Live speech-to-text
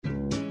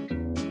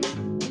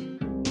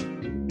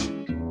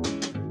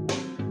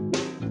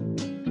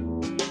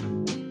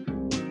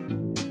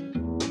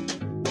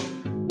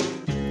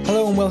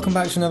Hello and welcome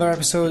back to another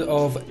episode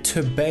of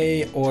To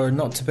Bay or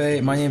Not To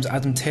Bay. My name's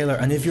Adam Taylor,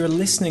 and if you're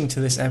listening to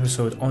this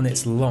episode on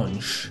its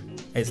launch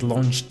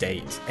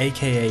date,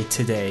 aka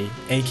today,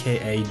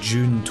 aka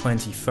June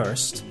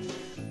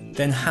 21st,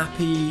 then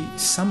happy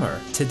summer.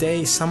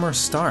 Today summer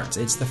starts.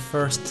 It's the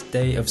first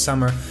day of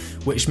summer,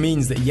 which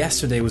means that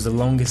yesterday was the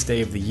longest day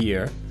of the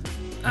year,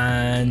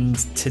 and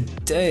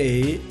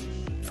today,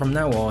 from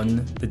now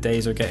on, the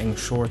days are getting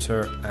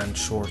shorter and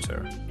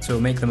shorter. So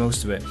make the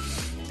most of it.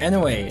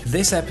 Anyway, in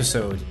this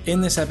episode,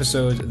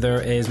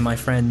 there is my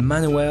friend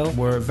Manuel.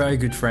 We're very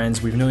good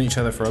friends. We've known each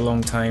other for a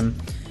long time.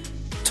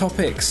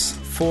 Topics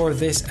for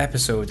this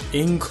episode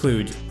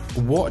include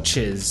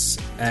watches,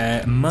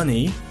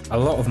 money, a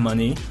lot of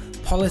money,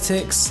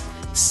 politics,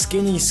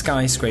 skinny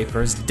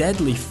skyscrapers,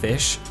 deadly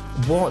fish,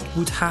 what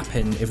would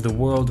happen if the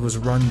world was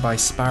run by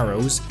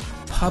sparrows,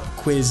 pub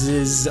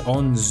quizzes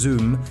on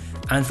Zoom,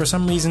 and for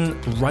some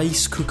reason,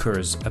 rice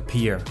cookers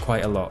appear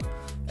quite a lot.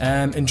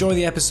 Enjoy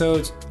the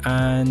episode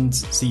and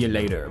see you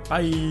later.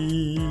 Bye.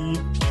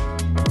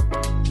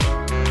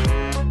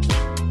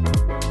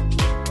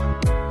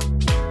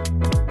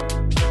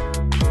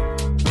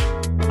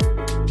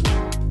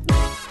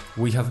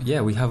 We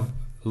have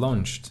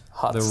launched.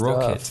 Hot the stuff.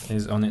 Rocket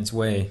is on its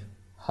way.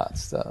 Hot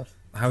stuff.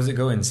 How's it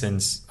going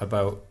since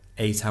about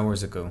 8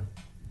 hours ago?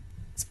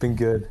 It's been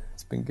good.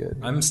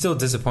 I'm still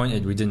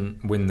disappointed we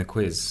didn't win the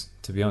quiz,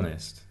 to be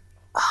honest.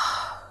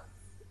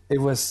 It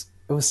was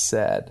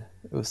sad.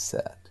 It was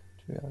sad,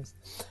 to be honest.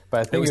 But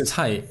I think it was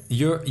tight.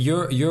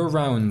 Your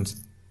round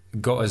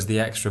got us the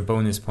extra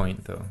bonus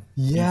point, though.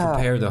 Yeah. You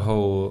prepared a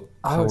whole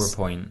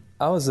PowerPoint.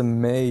 I was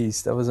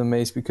amazed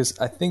because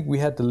I think we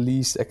had the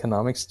least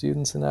economics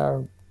students in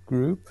our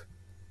group,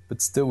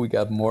 but still we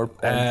got more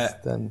points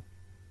than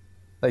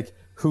like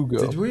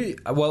Hugo. Did we?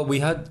 Well, we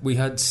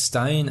had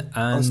Stein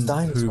and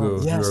Hugo,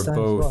 who were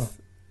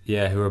both.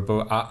 Yeah, who were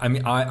both.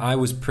 I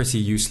was pretty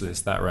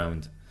useless that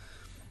round.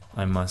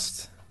 I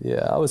must.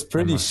 Yeah, I was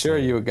pretty sure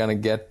say. you were gonna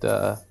get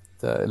the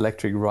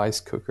electric rice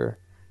cooker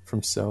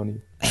from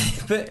Sony.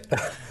 But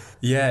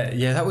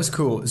yeah, that was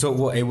cool. So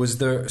what? It was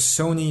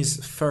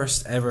Sony's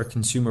first ever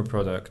consumer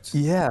product.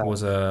 Yeah,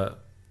 was a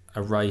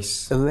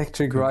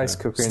electric rice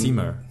cooker.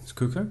 Steamer. It's a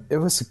cooker? It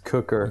was a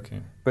cooker.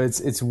 Okay. But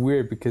it's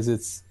weird because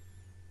it's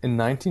in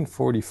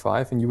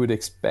 1945, and you would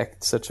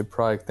expect such a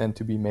product then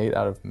to be made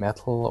out of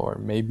metal or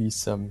maybe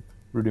some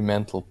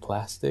rudimental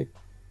plastic,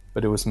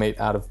 but it was made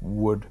out of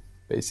wood.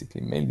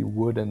 Basically, mainly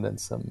wood and then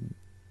some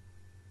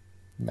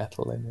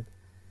metal in it,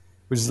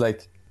 which is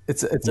like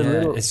it's a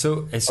little. It's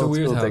so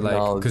weird how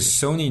like because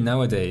Sony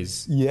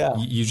nowadays,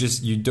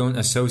 you don't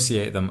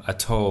associate them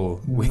at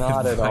all with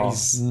not at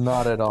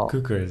all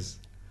cookers,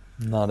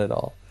 not at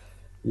all.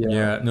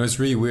 Yeah, no, it's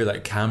really weird,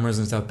 like cameras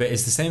and stuff. But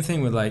it's the same thing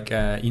with like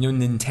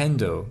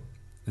Nintendo.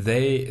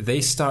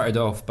 They started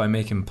off by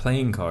making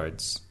playing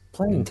cards.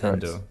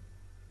 Nintendo.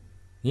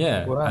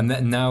 Yeah, wow. And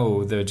then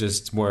now they're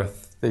just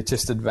worth. They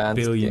just advanced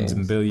billions games.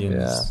 And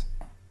billions.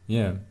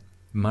 Yeah.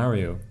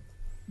 Mario.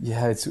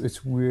 Yeah,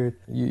 it's weird.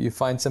 You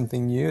find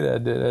something new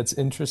that's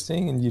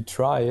interesting, and you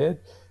try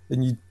it,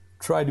 and you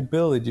try to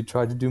build it. You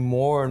try to do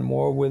more and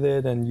more with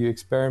it, and you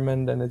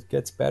experiment, and it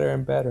gets better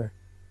and better.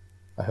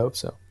 I hope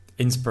so.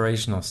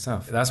 Inspirational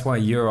stuff. That's why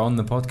you're on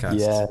the podcast.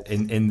 Yeah.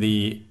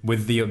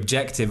 With the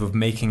objective of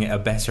making it a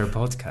better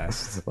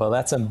podcast. Well,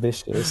 that's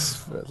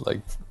ambitious, like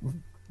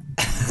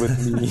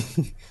with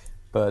me,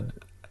 but.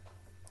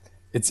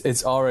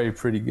 It's already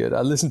pretty good.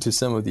 I listened to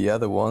some of the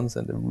other ones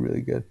and they're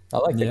really good. I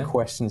like the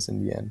questions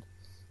in the end.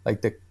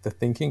 Like the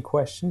thinking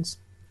questions.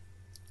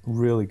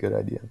 Really good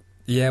idea.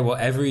 Yeah, well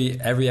every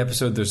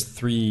episode there's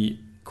 3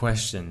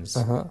 questions.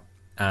 Uh-huh.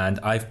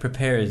 And I've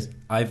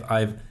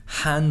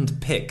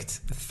hand-picked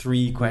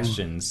 3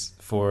 questions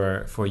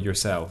for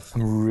yourself.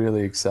 I'm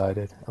really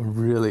excited.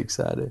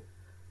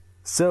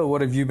 So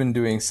what have you been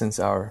doing since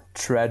our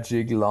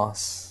tragic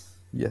loss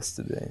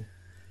yesterday?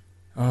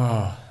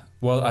 Oh,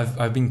 well,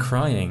 I've been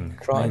crying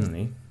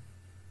mainly.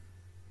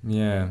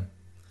 Yeah.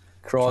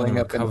 Crawling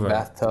up in the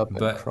bathtub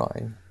and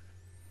crying.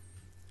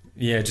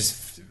 Yeah,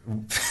 just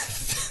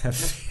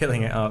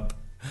filling it up.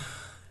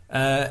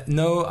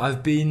 No,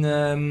 I've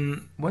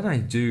been... what did I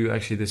do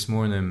actually this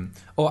morning?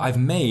 Oh, I've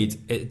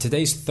made...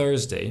 today's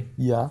Thursday.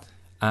 Yeah.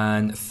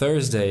 And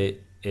Thursday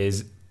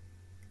is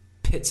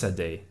pizza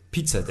day.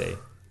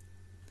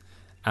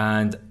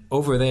 And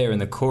over there in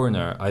the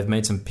corner, I've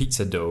made some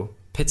pizza dough.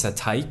 Pizza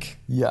teig.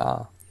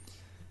 Yeah.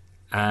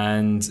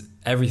 And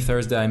every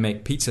Thursday I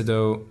make pizza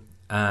dough,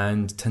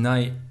 and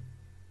tonight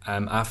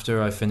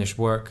after I finish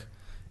work,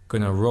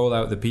 gonna roll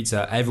out the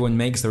pizza. Everyone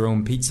makes their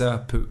own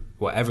pizza, put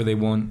whatever they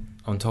want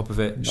on top of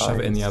it,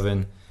 shove it in the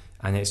oven,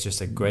 and it's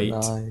just a great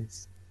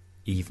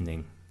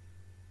evening.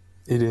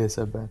 It is,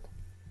 I bet.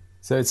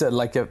 So it's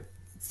like a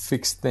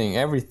fixed thing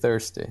every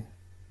Thursday.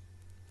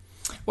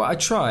 Well, I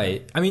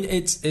try. I mean,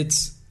 it's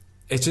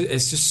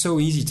just so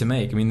easy to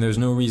make. I mean, there's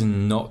no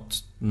reason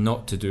not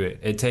to do it.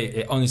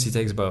 It honestly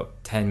takes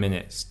about 10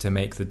 minutes to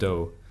make the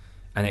dough,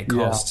 and it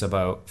costs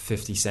about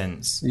 50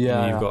 cents.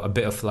 Yeah, you've got a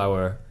bit of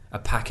flour, a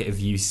packet of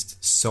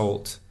yeast,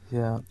 salt,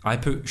 Yeah. I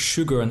put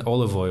sugar and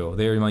olive oil.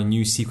 They are my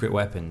new secret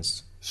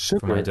weapons for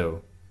my Sugar.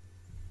 dough.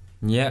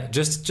 Yeah,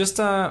 just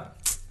a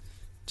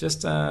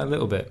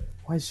little bit.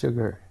 Why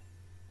sugar?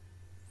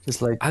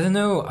 Just like I don't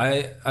know.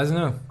 I don't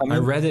know. I I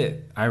mean- read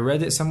it. I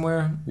read it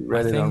somewhere. you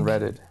read I it on think.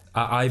 Reddit.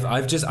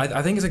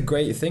 I think it's a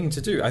great thing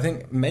to do. I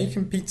think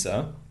making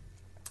pizza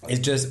is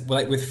just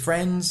like with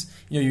friends.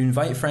 You know, you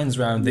invite friends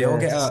around. They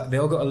all Yes. got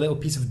a little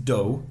piece of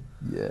dough,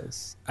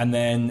 Yes. and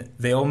then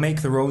they all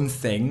make their own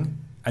thing,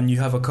 and you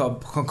have a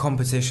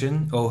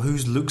competition. Or who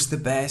looks the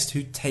best,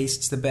 who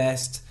tastes the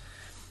best,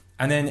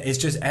 and then it's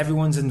just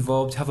everyone's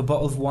involved. Have a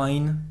bottle of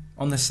wine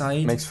on the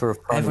side. Makes for a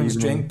fun Everyone's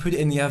evening. drink. Put it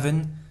in the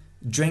oven.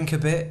 Drink a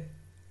bit.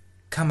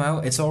 Come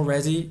out. It's all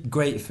ready.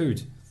 Great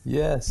food.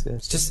 Yes,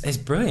 yes. It's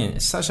brilliant.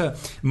 It's such a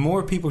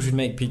more people should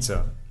make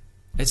pizza.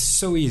 It's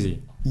so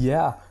easy.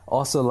 Yeah.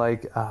 Also,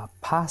 like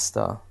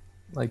pasta.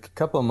 Like a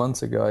couple of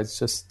months ago, I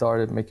just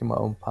started making my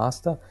own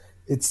pasta.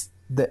 It's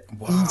the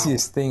Wow.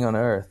 easiest thing on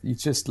earth. You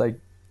just like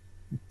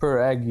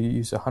per egg, you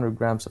use 100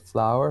 grams of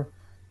flour,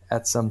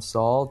 add some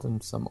salt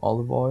and some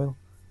olive oil,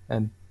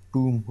 and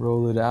boom,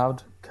 roll it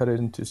out, cut it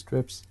into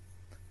strips,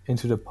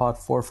 into the pot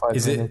 4 or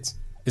 5 minutes.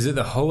 Is it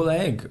the whole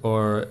egg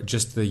or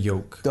just the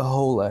yolk? The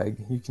whole egg.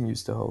 You can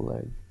use the whole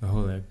egg. The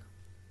whole egg.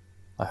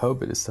 I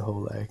hope it is the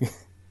whole egg.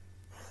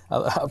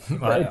 I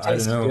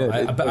don't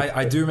know. But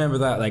I do remember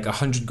that, like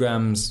 100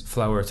 grams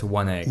flour to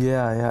 1 egg.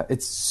 Yeah.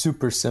 It's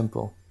super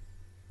simple.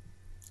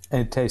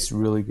 And it tastes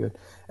really good.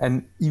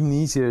 And even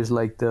easier is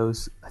like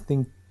those, I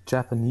think,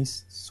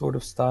 Japanese sort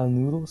of style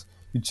noodles.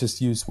 You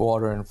just use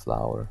water and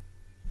flour.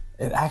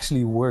 It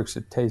actually works.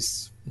 It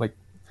tastes like,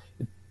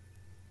 it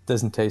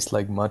doesn't taste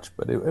like much,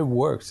 but it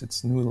works.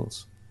 It's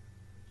noodles.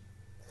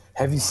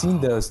 Have you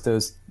seen those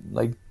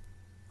like,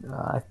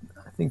 I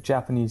think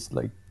Japanese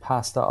like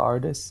pasta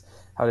artists,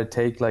 how they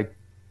take like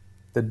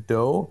the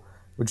dough,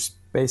 which is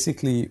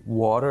basically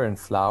water and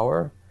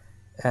flour,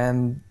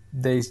 and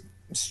they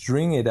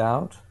string it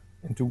out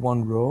into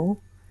one roll,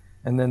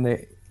 and then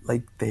they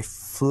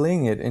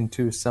fling it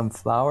into some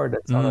flour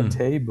that's on a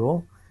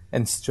table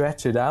and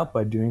stretch it out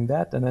by doing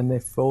that, and then they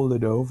fold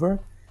it over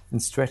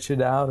and stretch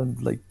it out and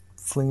like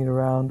fling it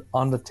around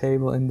on the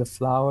table in the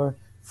flour,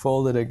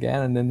 fold it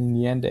again, and then in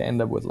the end they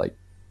end up with like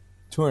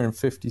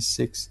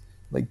 256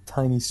 like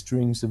tiny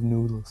strings of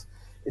noodles.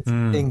 It's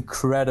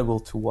incredible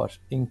to watch.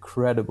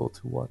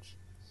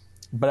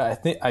 But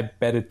I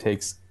bet it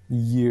takes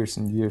years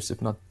and years,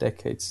 if not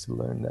decades, to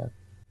learn that.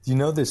 Do you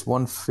know this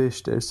one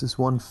fish? There's this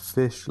one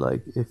fish,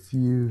 like if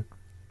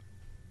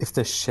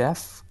the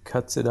chef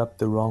cuts it up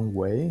the wrong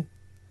way,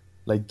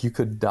 like you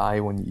could die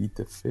when you eat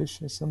the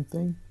fish or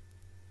something.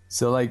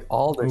 So like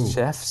all the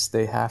chefs,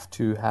 they have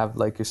to have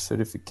like a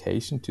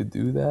certification to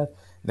do that.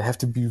 They have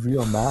to be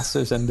real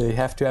masters, and they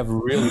have to have a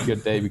really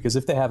good day, because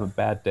if they have a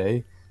bad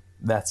day,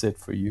 that's it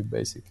for you,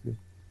 basically.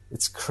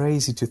 It's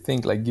crazy to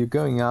think, like you're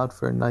going out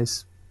for a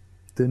nice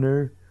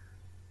dinner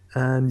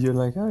and you're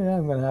like, oh yeah,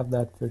 I'm gonna have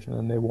that fish, and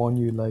then they warn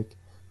you like,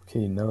 okay,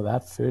 you know,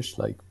 that fish,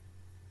 like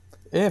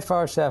if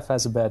our chef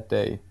has a bad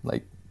day,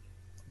 like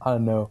I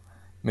don't know,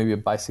 maybe a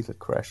bicycle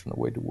crash on the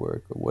way to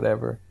work or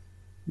whatever,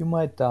 you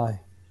might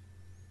die.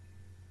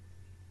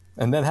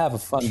 And then have a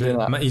fun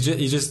dinner. You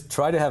just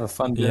Try to have a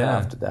fun dinner Yeah.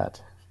 after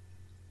that.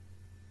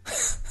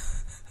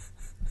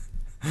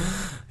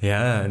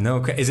 Yeah, no.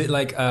 Okay. Is it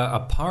like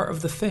a part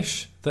of the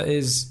fish that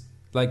is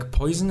like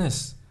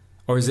poisonous,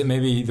 or is it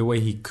maybe the way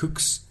he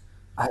cooks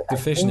the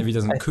fish, and if he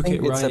doesn't cook it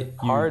it's right,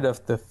 a part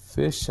of the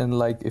fish, and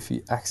like if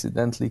he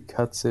accidentally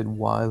cuts it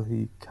while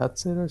he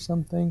cuts it or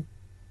something,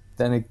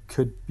 then it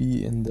could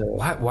be in the.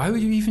 Why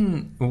would you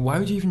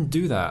even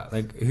do that?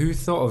 Like, who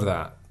thought of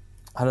that?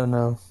 I don't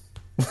know.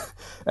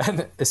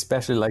 And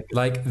especially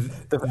like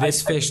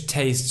This fish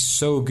tastes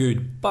so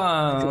good,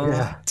 but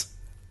Yeah.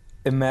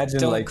 imagine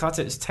don't like cut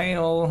its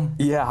tail.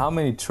 yeah, how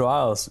many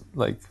trials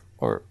like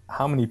or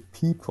how many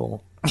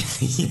people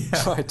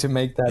tried to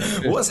make that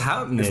fish What's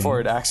happening? before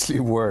it actually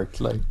worked?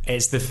 Like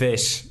It's the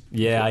fish.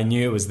 Yeah, I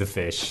knew it was the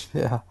fish.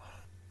 yeah,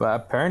 but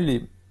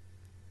apparently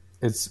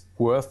it's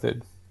worth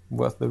it,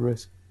 worth the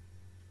risk.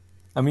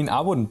 I mean,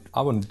 I wouldn't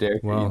dare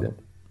to Wow. eat it,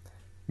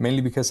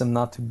 mainly because I'm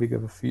not too big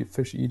of a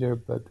fish eater,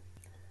 but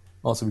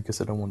also because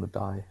I don't want to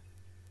die.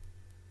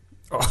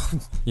 Oh,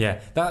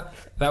 yeah, that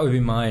would be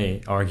my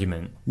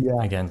argument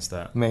Yeah. against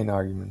that. Main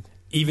argument.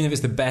 Even if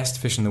it's the best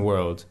fish in the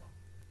world,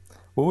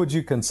 What would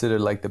you consider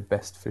like the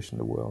best fish in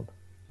the world?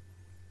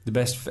 the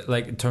best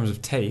like in terms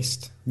of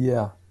taste.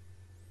 Yeah.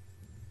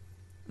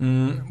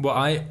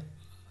 Well,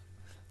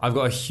 I've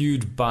got a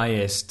huge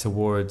bias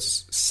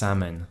towards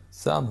salmon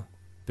Salmon.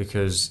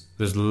 because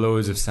there's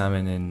loads of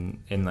salmon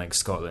in like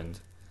Scotland,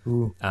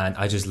 Ooh. and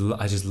I just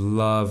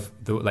love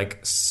the like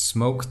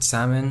smoked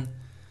salmon,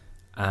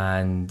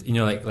 and you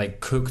know like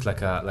cooked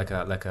like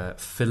a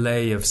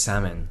fillet of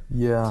salmon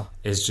Yeah.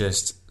 is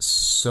just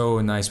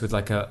so nice with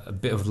like a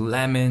bit of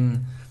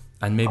lemon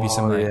and maybe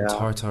some Oh, like yeah.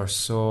 tartar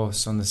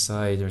sauce on the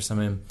side or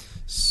something.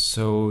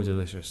 So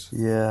delicious.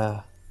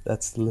 Yeah.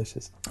 That's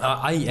delicious.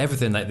 I eat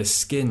everything, like the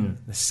skin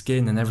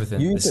and everything.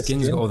 You The eat the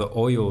skin's skin? got all the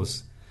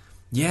oils.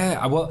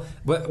 Yeah,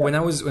 when I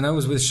was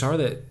with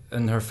Charlotte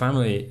and her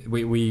family,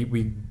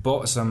 we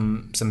bought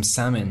some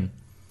salmon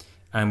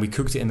and we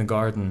cooked it in the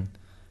garden,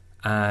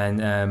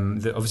 and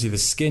obviously the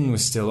skin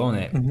was still on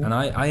it, Mhm. and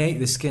I ate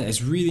the skin.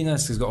 It's really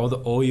nice. It's got all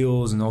the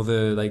oils and all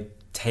the like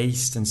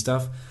taste and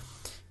stuff,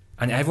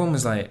 and everyone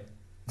was like,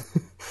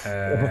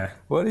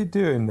 What are you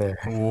doing there?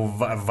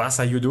 "Was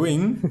are you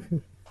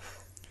doing?"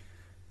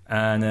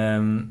 And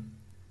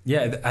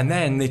yeah, and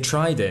then they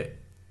tried it,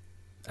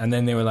 and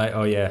then they were like,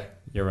 "Oh yeah,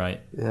 you're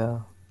right. Yeah.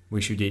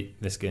 We should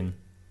eat the skin."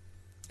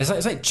 It's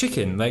like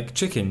chicken. Like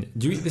chicken.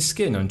 Do you eat the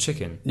skin on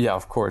chicken? Yeah,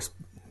 of course.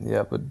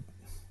 Yeah, but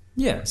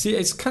Yeah. See,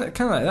 it's kind of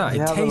like that.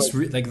 yeah, It but tastes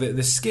like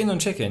the skin on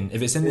chicken.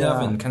 If it's in the yeah,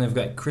 oven, kind of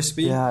like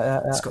crispy.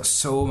 yeah. It's got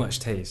so much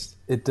taste.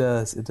 It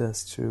does. It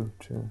does. True.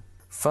 True.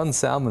 Fun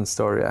salmon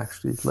story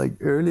actually. Like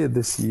earlier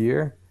this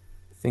year,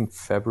 I think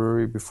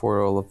February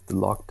before all of the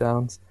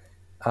lockdowns,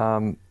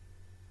 um,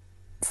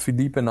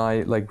 Philippe and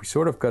I we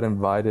sort of got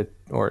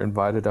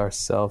invited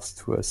ourselves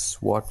to a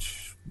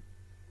Swatch,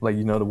 like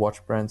the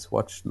watch brand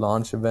Swatch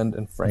launch event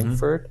in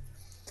Frankfurt.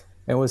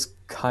 And it was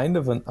kind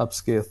of an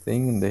upscale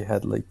thing, and they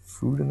had like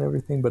food and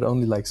everything, but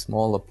only like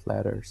smaller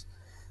platters.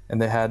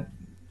 And they had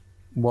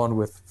one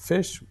with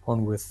fish,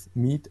 one with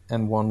meat,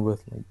 and one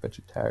with like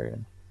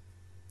vegetarian.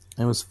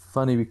 And it was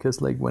funny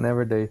because like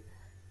whenever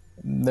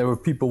there were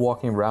people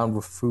walking around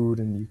with food,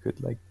 and you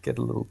could like get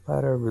a little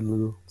platter with a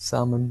little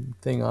salmon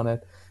thing on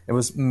it. It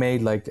was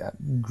made like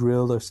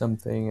grilled or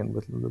something, and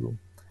with a little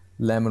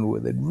lemon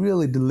with it.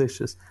 Really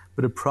delicious.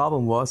 But the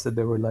problem was that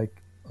there were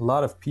like a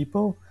lot of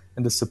people,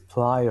 and the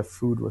supply of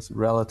food was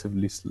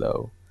relatively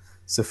slow.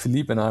 So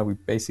Philippe and I, we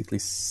basically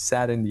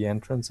sat in the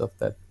entrance of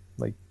that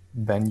like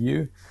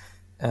venue,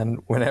 and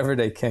whenever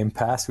they came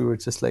past, we were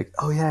just like,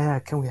 "Oh yeah,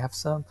 can we have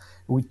some?"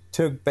 We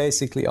took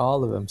basically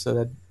all of them, so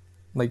that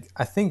like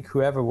I think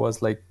whoever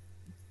was like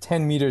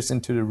 10 meters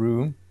into the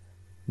room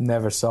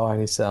never saw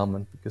any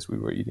salmon because we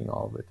were eating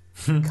all of it.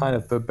 Kind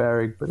of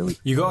barbaric, but it was,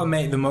 You got to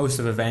make the most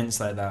of events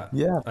like that.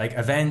 yeah. Like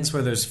events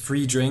where there's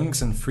free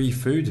drinks and free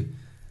food.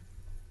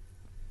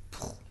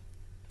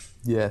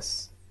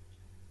 Yes.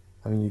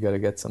 I mean, you got to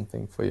get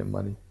something for your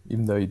money,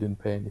 even though you didn't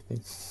pay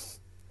anything.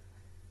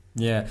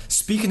 Yeah.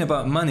 Speaking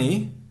about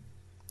money,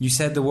 you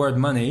said the word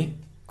money.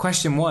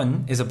 Question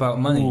 1 is about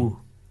money. Ooh.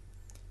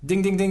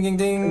 Ding, ding, ding, ding,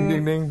 ding. Ding,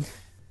 ding, ding.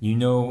 You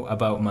know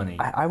about money.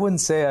 I wouldn't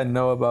say I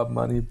know about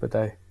money, but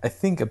I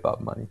think about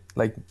money.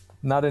 Like,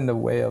 not in the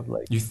way of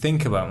like, You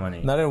think about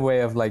money. not in a way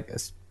of like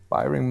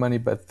aspiring money,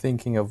 but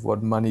thinking of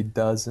what money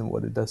does and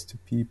what it does to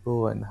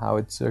people and how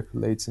it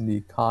circulates in the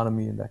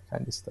economy and that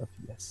kind of stuff.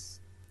 Yes.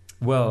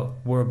 Well,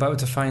 we're about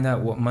to find out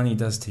what money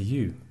does to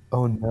you,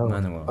 Oh no.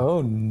 Manuel.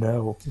 Oh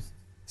no.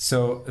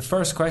 So the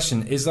first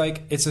question is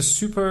like, it's a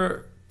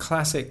super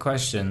classic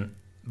question,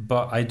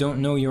 but I don't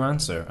know your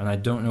answer and I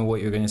don't know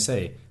what you're going to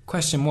say.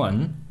 Question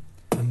 1.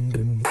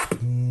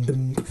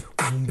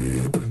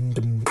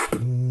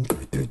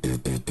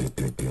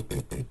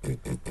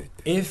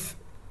 If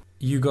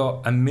you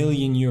got €1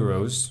 million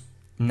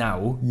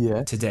now,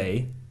 Yeah.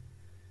 today,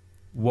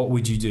 what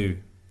would you do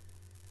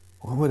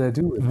What would I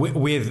do with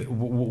it?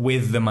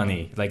 with the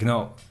money? Like,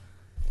 not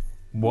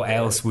what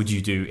else would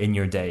you do in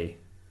your day?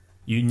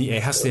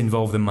 It has to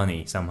involve the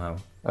money somehow.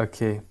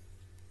 Okay.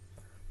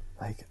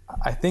 Like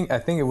I think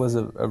it was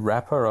a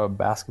rapper or a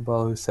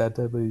basketball who said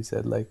that, but he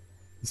said like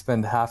he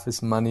spent half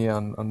his money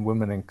on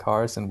women and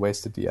cars and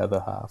wasted the other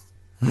half.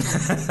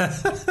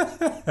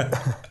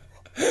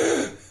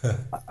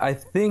 I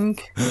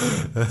think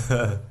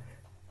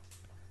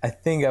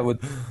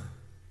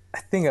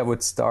I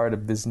would start a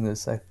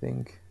business, I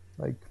think,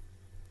 like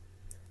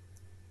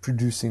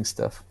producing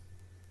stuff,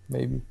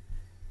 maybe.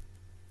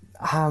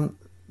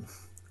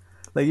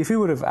 Like if you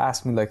would have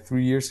asked me like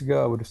 3 years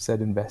ago, I would have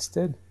said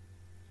invested.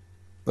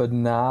 But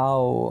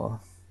now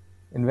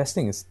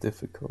investing is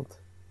difficult.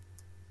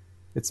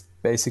 It's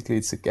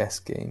a guess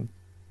game.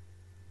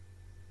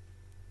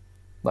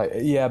 Like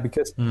yeah,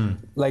 because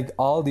like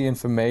all the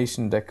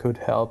information that could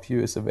help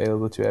you is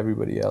available to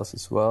everybody else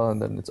as well,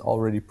 and then it's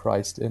already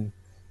priced in.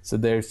 So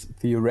there's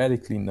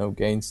theoretically no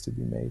gains to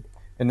be made.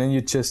 And then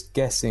you're just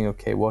guessing,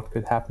 okay, what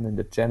could happen in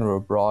the general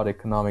broad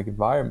economic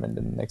environment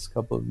in the next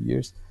couple of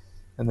years,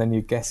 and then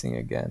you're guessing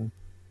again.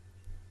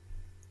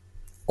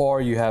 Or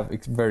you have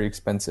very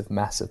expensive,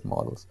 massive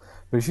models.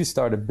 But if you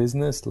start a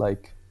business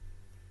like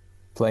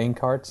playing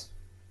cards,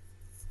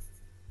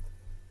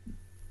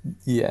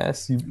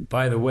 yes, you.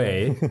 By the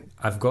way,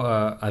 I've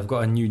got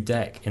a new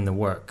deck in the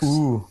works.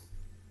 Ooh,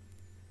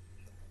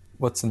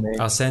 what's the name?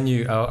 I'll send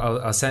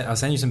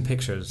you some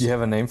pictures. Do you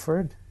have a name for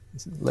it?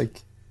 Is it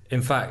like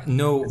In fact,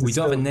 no, Is we it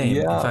don't have a still- name.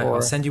 yeah, In fact, or-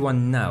 I'll send you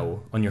one now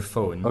on your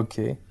phone.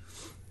 okay?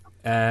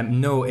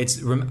 No,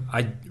 it's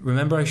I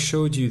remember I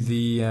showed you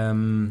the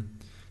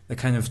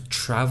kind of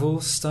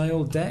travel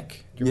style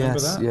deck. Do you remember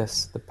that?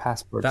 Yes, the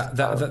passport.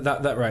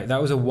 That right.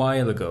 That was a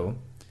while ago.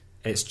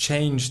 It's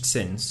changed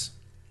since.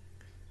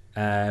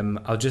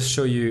 I'll just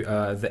show you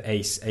the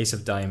ace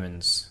of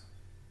diamonds.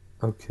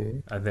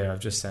 Okay, There, I've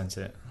just sent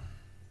it.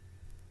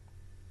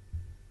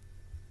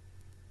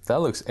 that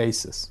looks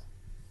aces.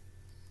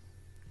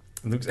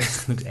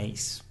 looks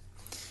ace.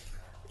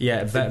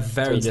 Yeah,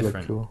 very Does look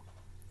different. cool.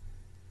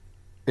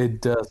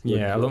 It does look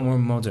Yeah, a cool. lot more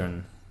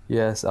modern.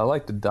 Yes, I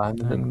like the diamond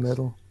in the Thanks.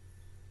 middle.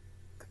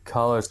 The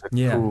colors are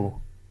Yeah.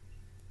 cool.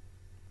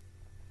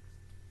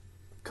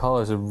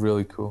 Colors are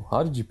really cool.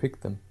 How did you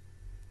pick them?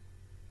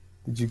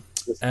 Did you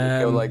just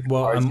go like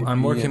Well, I'm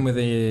RGB working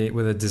and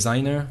with a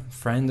designer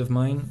friend of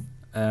mine,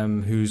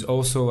 who's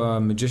also a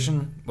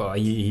magician. Well,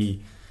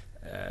 he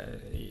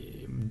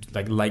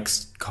like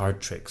likes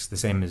card tricks the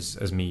same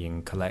as me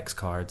and collects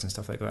cards and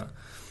stuff like that.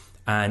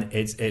 And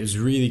it's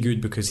really good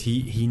because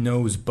he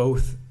knows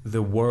both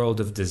the world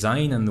of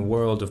design and the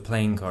world of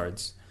playing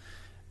cards.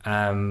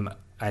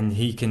 And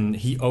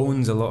he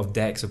owns a lot of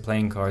decks of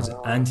playing cards,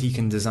 and he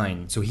can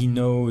design, so he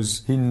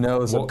knows he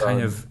knows what kind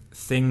about of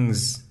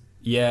things,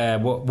 yeah,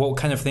 what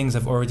kind of things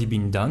have already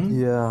been done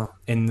yeah,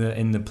 in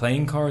the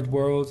playing card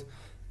world.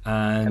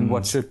 and what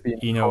And should be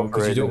because you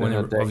incorporated don't want in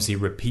a to deck. obviously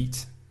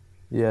repeat.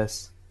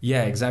 Yes.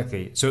 Yeah,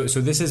 exactly. So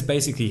this is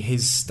basically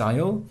his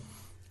style.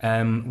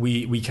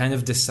 We kind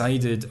of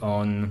decided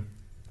on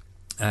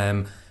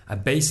a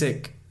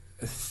basic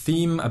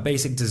theme, a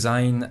basic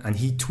design, and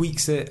he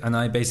tweaks it, and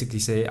I basically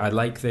say, I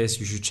like this,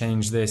 you should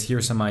change this,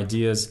 here's some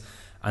ideas,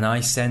 and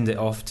I send it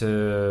off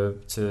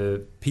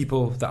to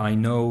people that I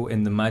know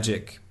in the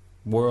magic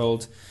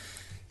world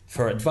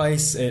for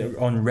advice,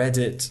 on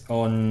Reddit,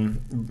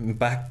 on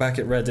back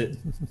at Reddit,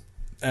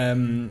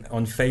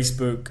 on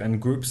Facebook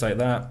and groups like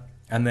that.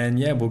 And then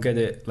yeah, we'll get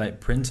it like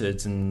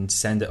printed and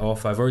send it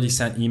off. I've already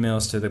sent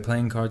emails to the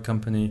playing card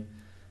company,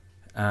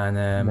 and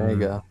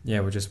Mega.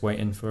 yeah, we're just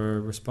waiting for a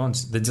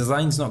response. The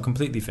design's not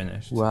completely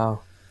finished. Wow.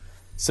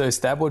 So is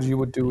that what you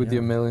would do with Yeah.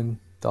 your $1 million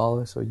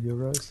or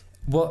euros?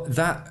 Well,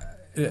 that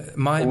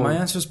my Or-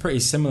 answer is pretty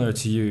similar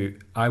to you.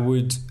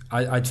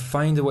 I'd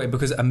find a way,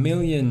 because a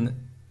million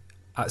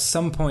at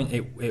some point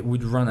it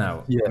would run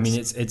out. Yes. I mean,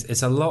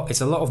 it's a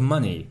lot of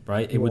money,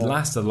 right? It would Yeah.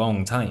 last a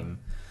long time.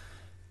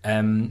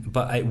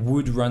 But it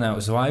would run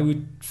out. So I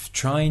would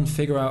try and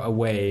figure out a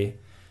way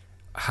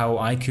how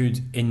I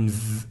could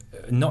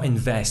not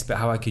invest, but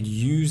how I could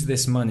use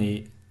this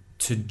money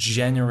to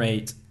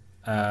generate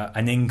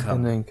an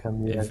income, An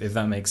income, yes. if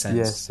that makes sense.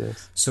 Yes,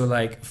 yes. So,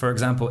 like, for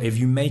example, if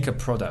you make a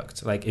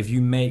product, like if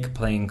you make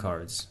playing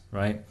cards,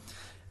 right,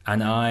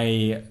 and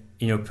I,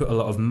 put a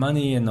lot of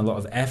money and a lot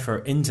of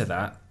effort into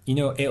that,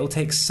 it'll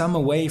take some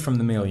away from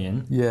the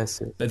million, Yes,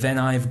 yes. but then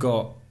I've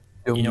got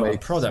You'll a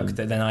make product some-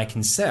 that then I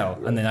can sell,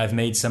 and then I've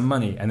made some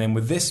money, and then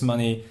with this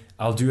money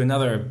I'll do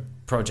another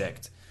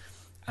project,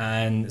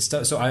 and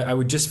so I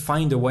would just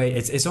find a way.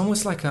 It's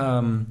almost like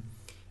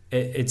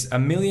it's a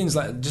million's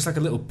like just like a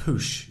little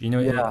push,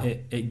 Yeah.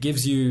 it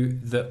gives you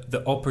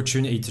the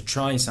opportunity to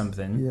try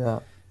something, Yeah.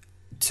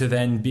 to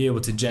then be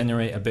able to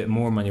generate a bit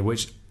more money,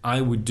 which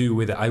I would do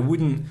with it. I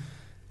wouldn't,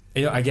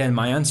 again,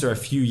 my answer a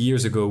few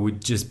years ago would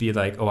just be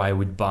like, oh, I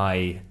would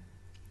buy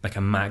like a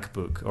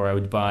MacBook, or I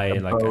would buy A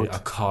like boat. a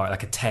car,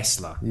 like a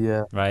Tesla,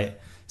 Yeah. right?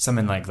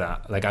 Something like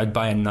that. Like I'd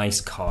buy a nice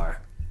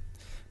car.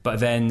 But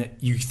then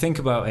you think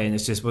about it and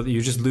it's just, well,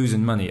 you're just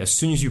losing money. As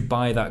soon as you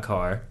buy that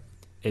car,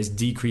 it's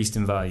decreased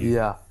in value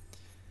Yeah.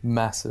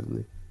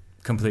 Massively.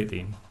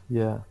 completely.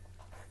 Yeah.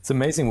 It's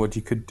amazing what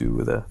you could do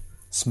with a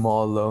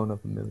small loan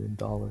of $1 million.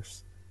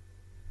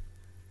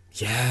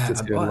 Yeah,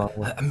 Just go a long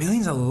way. a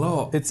million's a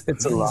lot. It's a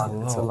Million's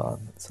lot. It's a lot.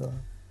 It's a lot.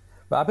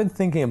 But I've been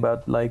thinking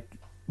about like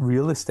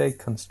real estate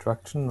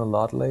construction a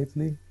lot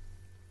lately,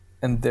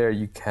 and there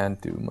you can't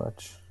do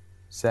much,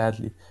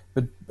 sadly.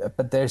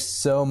 But there's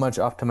so much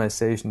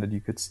optimization that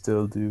you could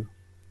still do,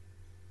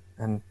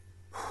 and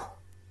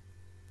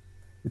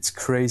it's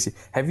crazy.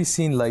 Have you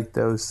seen like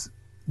those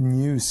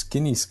new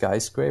skinny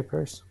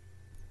skyscrapers?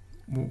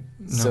 No.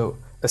 So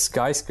a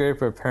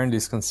skyscraper apparently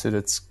is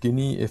considered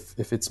skinny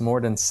if it's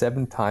more than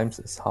 7 times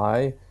as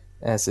high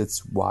as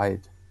it's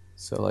wide.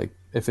 So like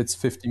if it's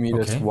 50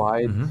 meters Okay.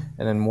 wide Mhm.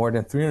 and then more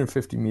than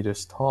 350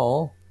 meters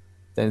tall,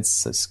 then it's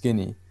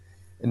skinny.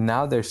 And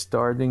now they're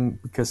starting,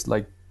 because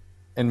like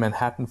in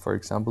Manhattan, for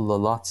example, the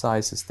lot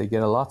sizes, they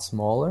get a lot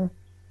smaller.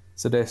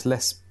 So there's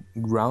less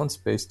ground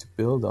space to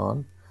build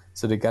on.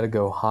 So they got to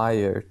go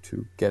higher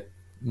to get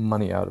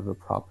money out of the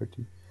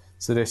property.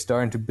 So they're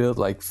starting to build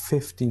like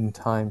 15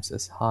 times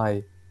as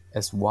high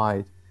as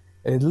wide.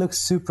 And it looks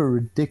super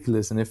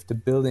ridiculous, and if the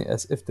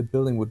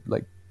building would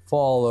like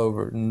fall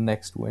over in the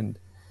next wind.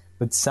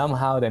 But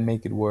somehow they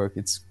make it work.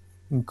 It's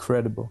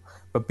incredible.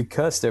 But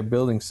because they're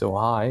building so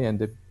high and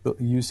they're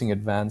using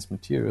advanced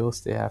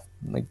materials, they have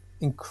like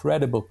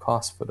incredible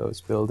costs for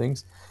those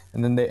buildings.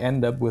 And then they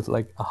end up with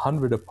like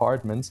 100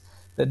 apartments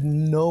that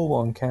no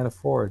one can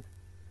afford.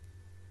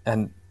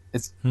 And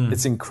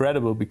it's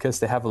incredible because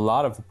they have a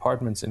lot of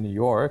apartments in New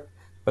York,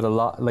 but a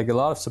lot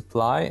of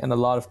supply and a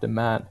lot of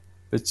demand.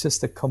 But it's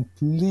just a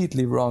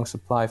completely wrong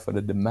supply for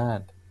the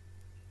demand.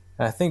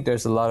 And I think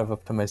there's a lot of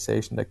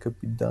optimization that could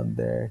be done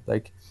there.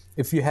 Like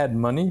if you had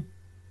money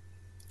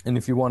and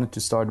if you wanted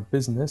to start a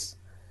business,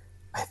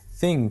 I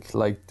think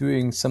like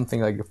doing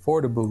something like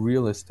affordable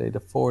real estate,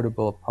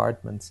 affordable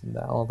apartments and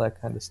all that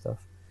kind of stuff,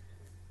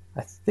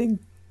 I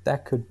think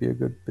that could be a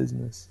good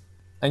business.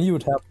 And you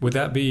would have, Would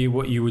that be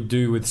what you would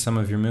do with some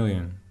of your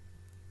million?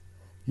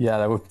 yeah,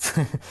 that would,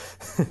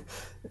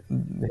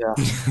 yeah,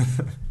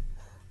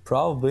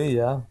 probably,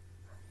 yeah.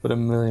 But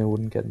 1 million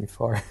wouldn't get me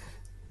far.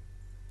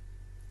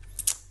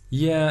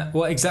 Yeah,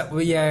 well,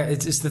 exactly. Yeah,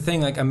 it's the thing.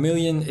 Like 1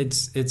 million,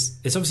 it's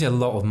obviously a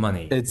lot of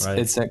money, right? It's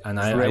a And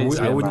crazy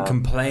I wouldn't amount.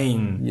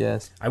 complain.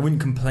 Yes. I wouldn't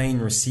complain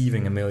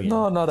receiving 1 million.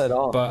 No, not at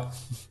all. But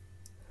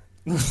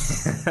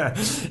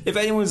if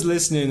anyone's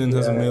listening and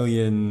has 1 Yeah.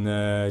 million,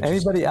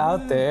 Anybody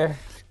out there?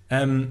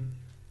 um,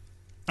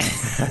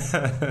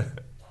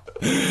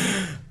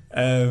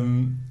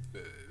 um,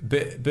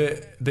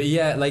 but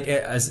yeah, like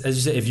as you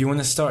say, if you want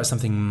to start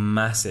something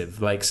massive,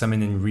 like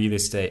something in real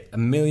estate,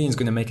 1 million is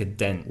going to make a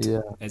dent.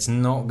 Yeah. It's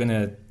not going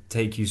to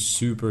take you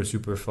super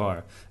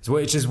far. So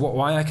which is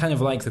why I kind of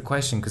like the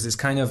question, because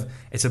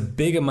it's a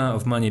big amount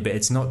of money, but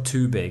it's not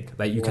too big.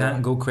 Like you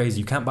can't go crazy.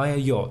 You can't buy a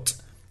yacht.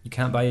 You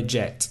can't buy a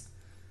jet.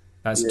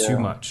 That's too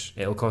much.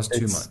 It'll cost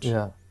too much.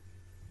 Yeah.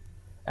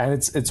 And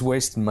it's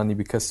wasted money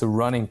because the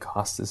running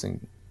cost is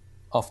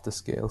off the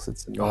scales.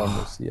 It's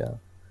enormous. Yeah.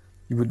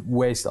 You would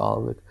waste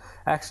all of it.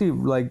 Actually,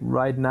 like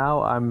right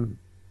now, I'm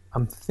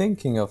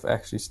thinking of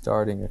actually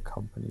starting a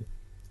company,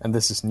 and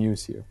this is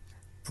news here.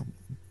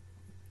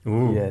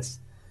 Ooh. Yes.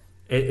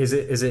 Is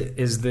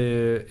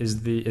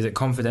it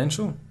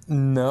confidential?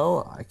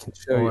 No, I can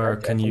show you. Or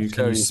can you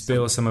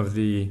spill some of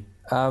the?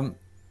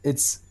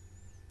 It's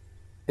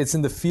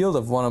in the field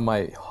of one of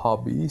my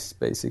hobbies,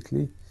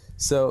 basically.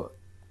 So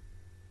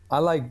I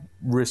like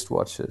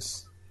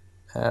wristwatches,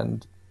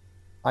 and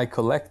I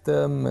collect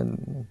them,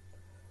 and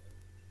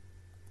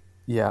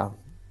yeah,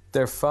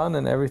 they're fun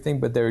and everything,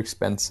 but they're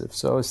expensive.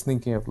 So I was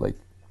thinking of like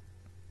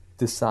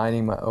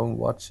designing my own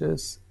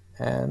watches,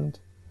 and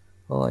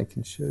well, I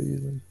can show you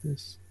like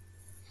this.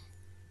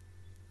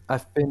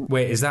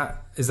 Wait, is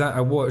that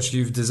a watch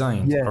you've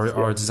designed? Yes,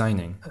 or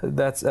designing?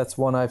 That's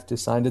one I've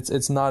designed.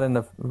 It's not in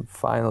the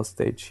final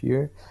stage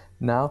here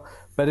now,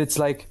 but it's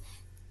like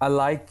I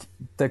like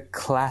the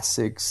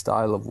classic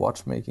style of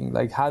watchmaking,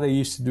 like how they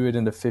used to do it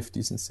in the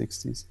 50s and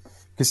 60s.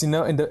 Because in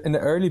the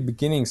early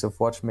beginnings of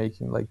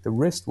watchmaking, like the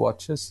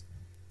wristwatches,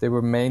 they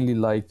were mainly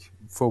like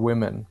for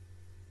women,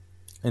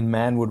 and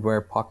men would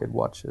wear pocket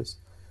watches.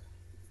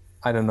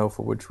 I don't know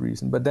for which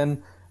reason, but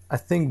then I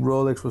think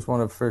Rolex was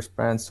one of the first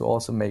brands to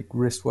also make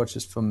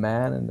wristwatches for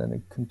men, and then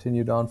it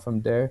continued on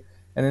from there.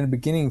 And in the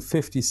beginning,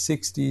 50s,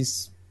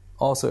 60s,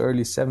 also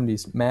early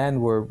 70s,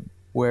 men were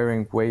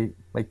wearing way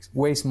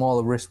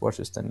smaller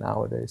wristwatches than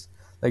nowadays.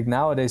 Like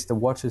nowadays, the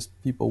watches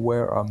people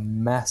wear are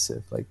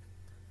massive. Like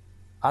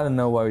I don't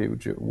know why you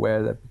would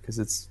wear that, because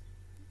it's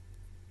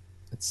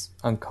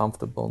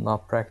uncomfortable,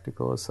 not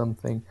practical or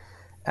something.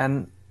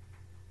 And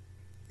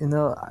you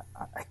know,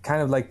 I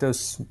kind of like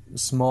those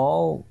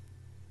small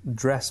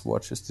dress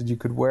watches that you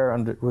could wear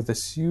with a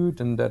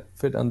suit and that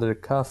fit under the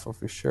cuff of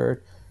your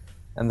shirt,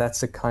 and that's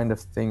the kind of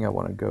thing I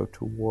want to go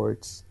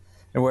towards,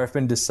 and where I've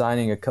been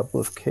designing a couple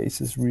of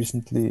cases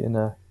recently in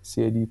a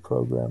CAD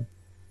program.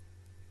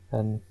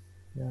 And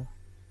yeah,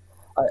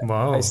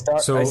 Wow.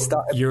 So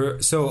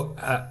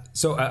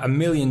 $1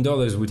 million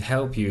would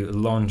help you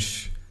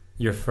launch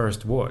your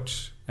first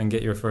watch and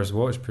get your first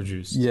watch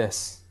produced.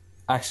 Yes,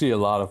 actually a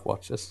lot of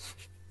watches.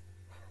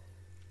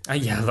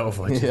 Yeah, a lot of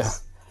watches. Yeah.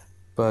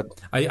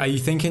 But are you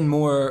thinking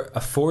more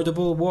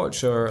affordable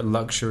watch or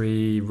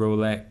luxury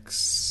Rolex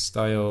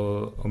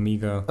style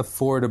Omega?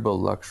 Affordable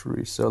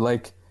luxury. So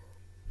like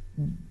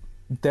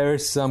there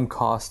is some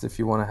cost if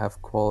you want to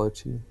have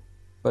quality,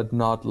 but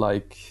not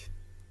a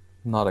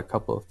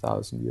couple of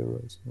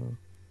 €1,000. No.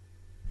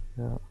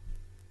 Yeah.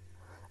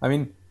 I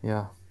mean,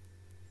 yeah.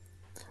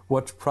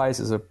 Watch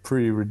prices are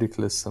pretty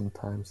ridiculous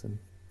sometimes, and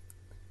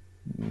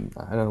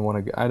I don't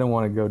want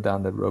to go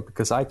down that road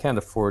because I can't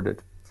afford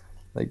it.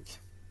 Like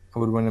I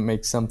would want to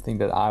make something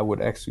that I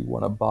would actually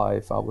want to buy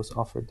if I was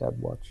offered that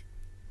watch.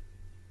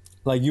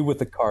 Like you with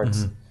the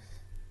cards. Mm-hmm.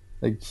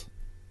 Like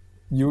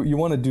you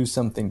want to do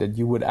something that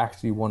you would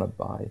actually want to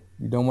buy.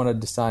 You don't want to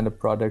design a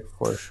product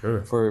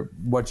for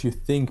what you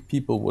think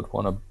people would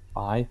want to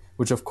buy,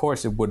 which of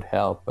course it would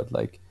help, but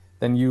like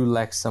then you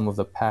lack some of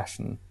the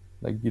passion.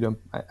 Like you don't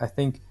I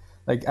think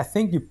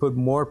you put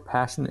more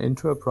passion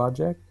into a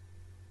project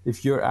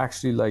if you're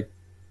actually like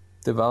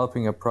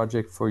developing a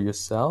project for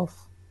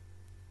yourself.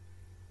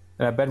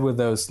 And I bet with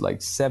those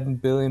like 7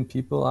 billion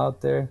people out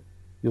there,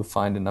 you'll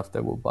find enough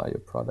that will buy your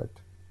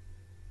product.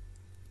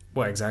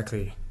 Well,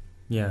 exactly.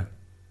 Yeah,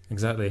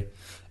 exactly.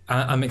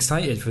 I'm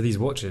excited for these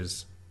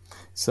watches.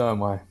 So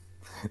am I.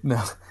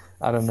 No,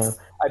 I don't know.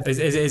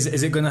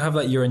 Is it going to have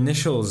like your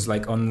initials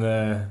like on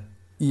the?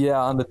 Yeah,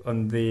 on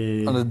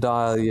the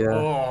dial. Yeah,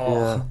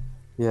 oh.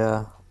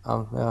 yeah.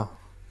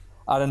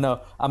 I don't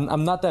know.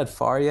 I'm not that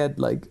far yet.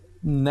 Like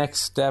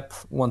next step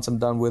once I'm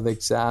done with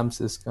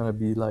exams is gonna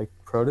be like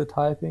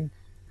prototyping,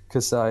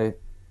 because I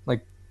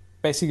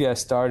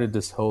started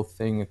this whole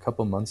thing a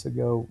couple months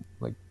ago,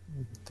 like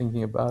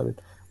thinking about it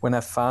when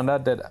I found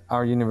out that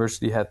our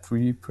university had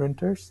 3D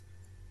printers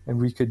and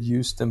we could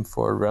use them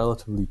for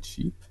relatively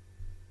cheap.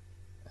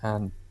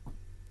 And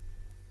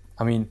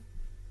I mean,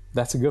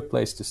 that's a good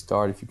place to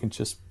start. If you can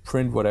just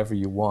print whatever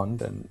you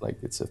want and like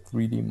it's a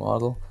 3D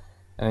model,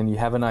 and you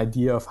have an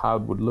idea of how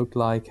it would look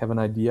like, have an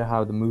idea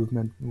how the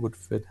movement would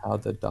fit, how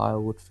the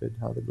dial would fit,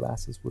 how the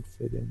glasses would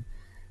fit in,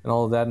 and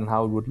all of that, and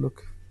how it would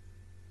look,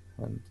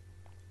 and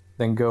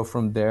then go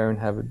from there and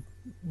have it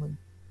like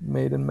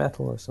made in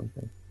metal or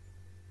something.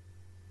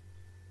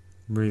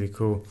 Really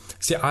cool.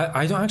 See,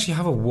 I don't actually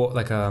have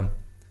a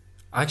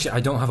I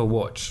don't have a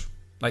watch.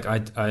 Like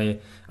I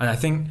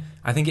think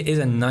it is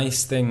a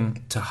nice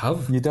thing to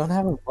have. You don't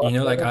have a watch? You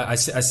know, like I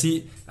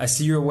see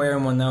you're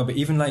wearing one now, but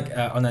even like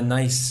on a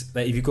nice,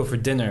 like if you go for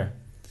dinner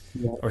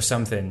or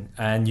something,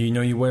 and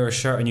you wear a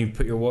shirt and you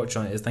put your watch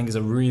on it, I think is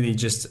a really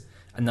just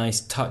a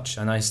nice touch,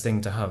 a nice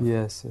thing to have.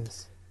 Yes.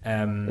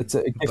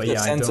 It gives a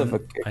sense of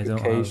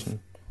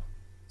occasion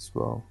as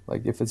well.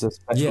 Like if it's a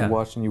special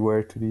watch and you wear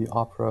it to the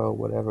opera or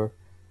whatever,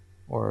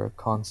 or a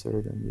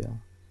concert, and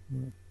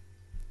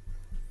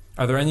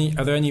Are there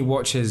any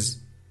watches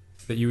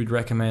that you would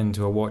recommend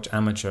to a watch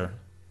amateur,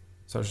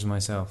 such as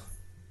myself?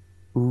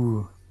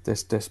 Ooh,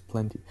 there's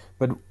plenty.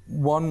 But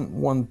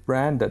one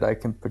brand that I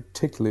can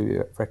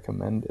particularly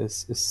recommend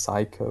is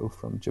Seiko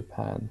from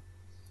Japan.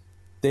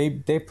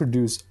 They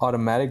produce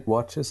automatic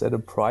watches at a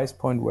price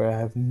point where I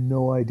have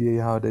no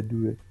idea how they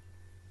do it.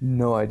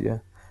 No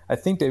idea. I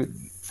think they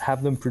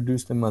have them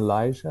produced in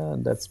Malaysia,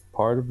 and that's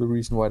part of the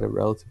reason why they're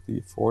relatively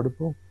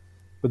affordable.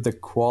 But the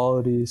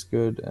quality is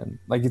good, and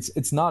like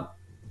it's not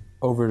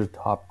over the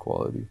top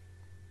quality,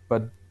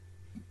 but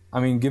I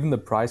mean, given the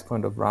price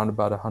point of around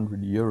about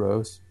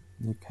 €100,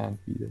 you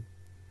can't beat it.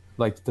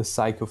 Like the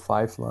Seiko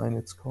 5 line,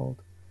 it's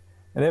called,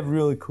 and they have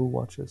really cool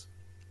watches.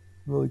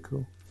 Really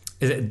cool.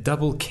 Is it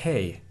double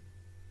K?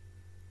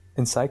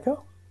 In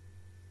Seiko?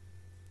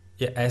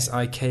 Yeah,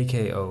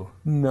 SIKKO.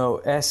 No,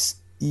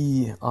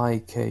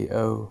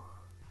 SEIKO.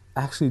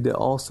 Actually, they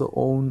also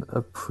own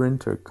a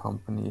printer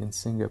company in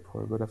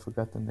Singapore, but I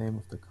forgot the name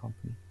of the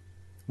company,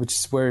 which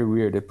is very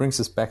weird. It brings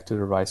us back to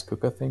the rice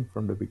cooker thing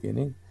from the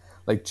beginning.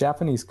 Like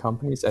Japanese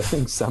companies, I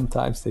think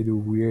sometimes they do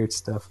weird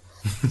stuff.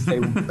 They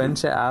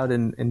venture out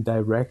in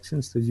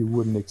directions that you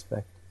wouldn't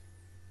expect.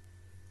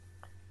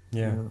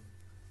 Yeah.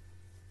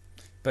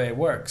 But it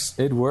works.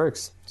 It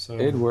works. So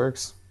it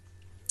works.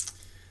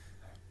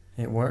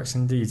 It works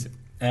indeed.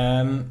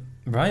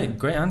 Right,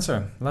 great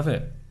answer. Love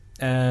it.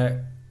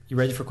 You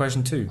ready for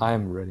question 2? I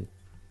am ready.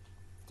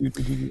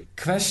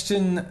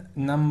 Question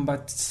number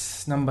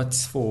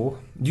 2.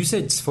 You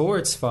say 2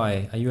 or 2?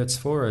 Are you a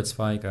 2 or a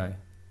 2 guy?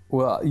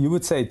 Well, you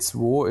would say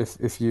 2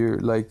 if you're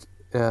like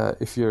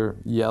if you're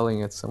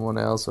yelling at someone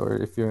else or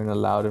if you're in a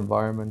loud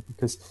environment,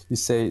 because you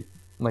say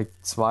like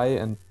 2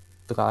 and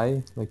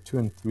 3, like 2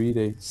 and 3,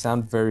 they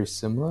sound very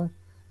similar.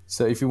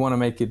 So if you want to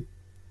make it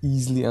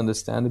easily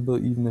understandable,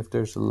 even if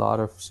there's a lot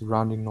of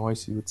surrounding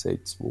noise, you would say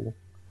 2.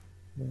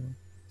 Yeah.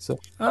 So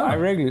I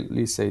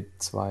regularly say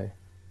 2.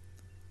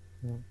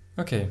 Yeah.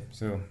 Okay,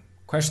 so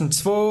question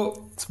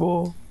 2.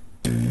 2.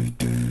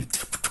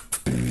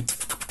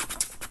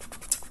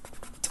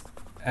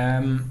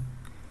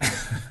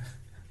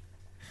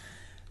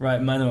 Right,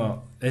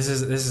 Manuel. This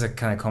is a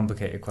kind of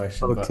complicated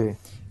question. Okay.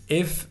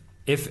 But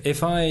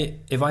if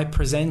I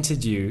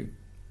presented you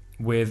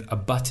with a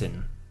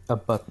button,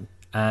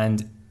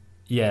 and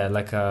yeah,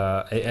 like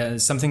a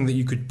something that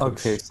you could push.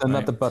 Okay, so right?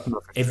 Not the button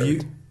of a if shirt.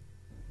 you.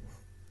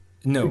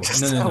 No.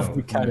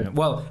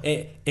 Well,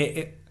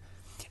 it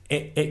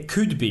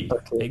could be.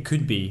 Okay. It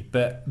could be,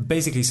 but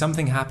basically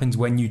something happens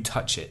when you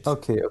touch it.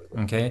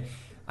 Okay.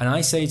 And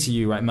I say to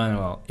you, right,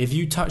 Manuel, if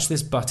you touch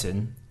this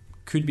button,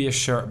 could be a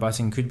shirt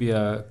button, could be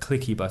a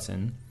clicky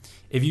button.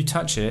 If you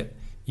touch it,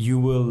 you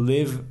will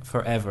live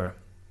forever.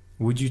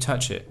 Would you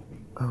touch it?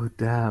 Oh,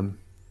 damn.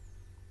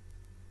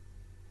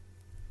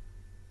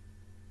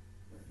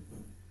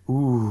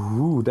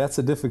 Ooh, that's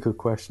a difficult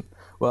question.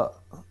 Well,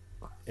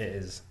 it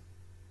is.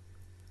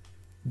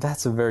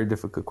 That's a very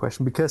difficult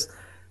question because,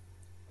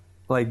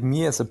 like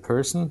me as a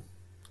person,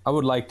 I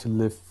would like to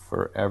live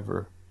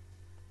forever.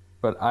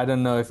 But I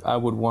don't know if I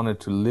would want it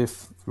to live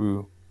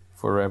through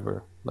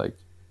forever. Like,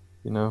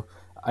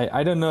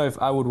 I don't know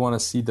if I would want to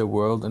see the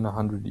world in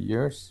 100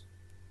 years.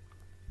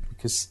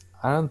 Because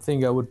I don't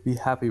think I would be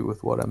happy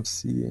with what I'm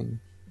seeing.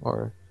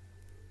 Or,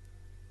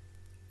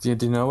 do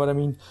you know what I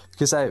mean?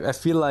 Because I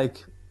feel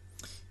like...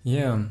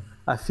 Yeah.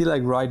 I feel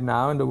like right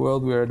now in the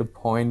world we're at a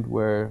point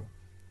where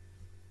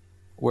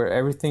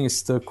everything is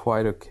still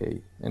quite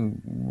okay.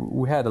 And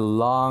we had a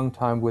long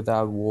time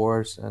without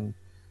wars, and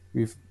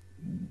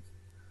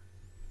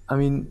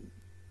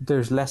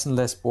there's less and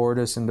less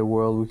borders in the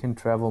world. We can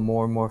travel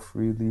more and more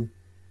freely.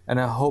 And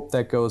I hope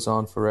that goes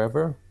on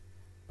forever.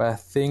 But I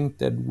think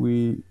that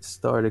we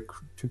started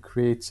to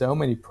create so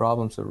many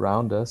problems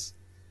around us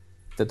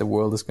that the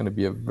world is going to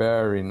be a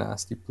very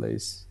nasty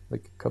place,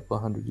 like a couple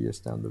of 100 years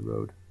down the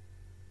road.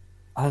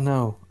 I don't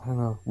know.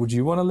 Would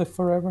you want to live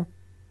forever?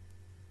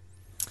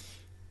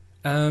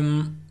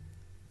 I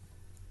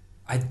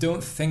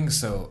don't think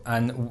so.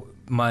 And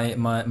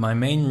my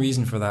main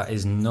reason for that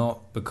is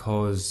not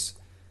because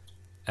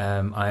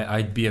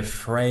I'd be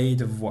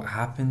afraid of what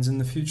happens in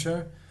the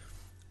future.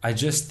 I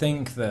just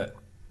think that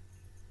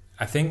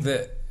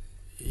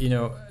you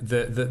know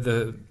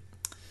the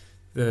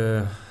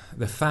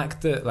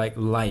fact that like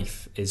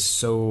life is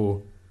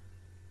so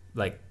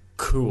like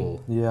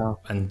cool Yeah.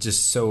 and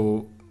just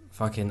so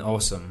fucking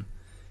awesome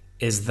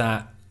is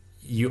that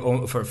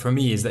for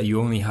me is that you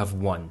only have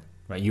one,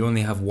 right? You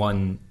only have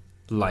one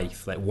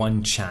life, like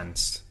one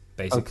chance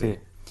basically. Okay.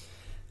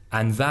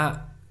 And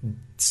that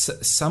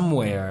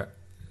somewhere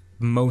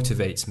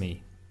motivates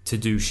me to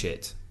do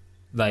shit.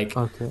 Like,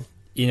 Okay.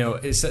 you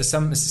know,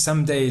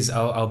 some days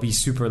I'll be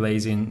super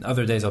lazy, and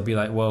other days I'll be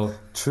like, well,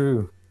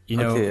 True. you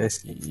know, Okay, I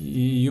see.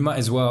 you might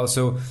as well.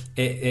 So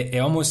it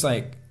almost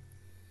like,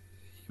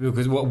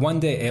 because one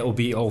day it'll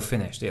be all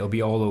finished, it'll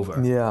be all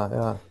over, Yeah,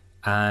 yeah.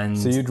 and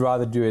So you'd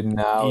rather do it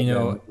now you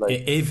know, than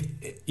like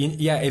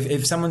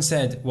if someone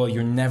said, well,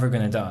 you're never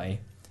gonna die,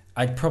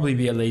 I'd probably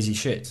be a lazy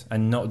shit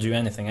and not do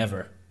anything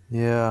ever,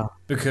 yeah.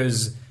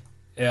 because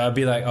I'd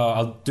be like, oh,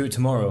 I'll do it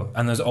tomorrow,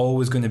 and there's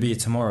always going to be a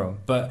tomorrow.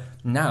 But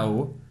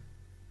now,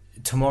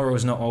 tomorrow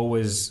is not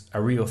always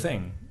a real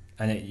thing,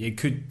 and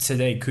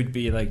today could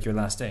be like your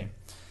last day.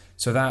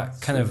 So that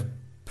kind of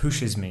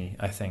pushes me,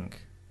 I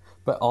think.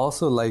 But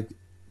also, like,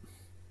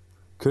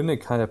 couldn't it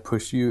kind of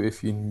push you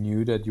if you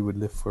knew that you would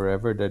live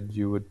forever, that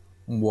you would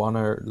want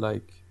to,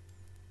 like,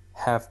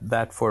 have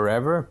that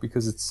forever?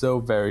 Because it's so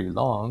very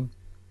long,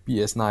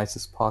 be as nice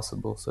as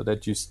possible so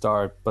that you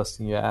start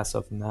busting your ass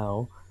off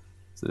now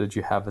so that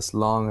you have as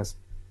long as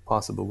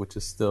possible, which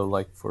is still,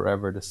 like,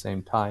 forever at the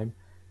same time.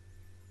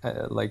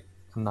 Like,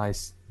 a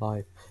nice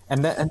life.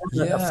 And then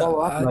a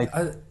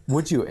follow-up,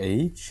 would you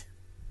age?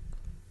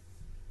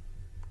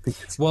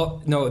 Because,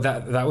 Well, no,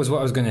 that was what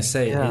I was going to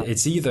say. Yeah.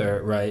 It's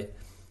either, right,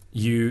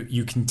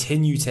 you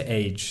continue to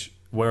age,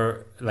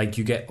 where like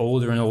you get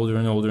older and older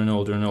and older and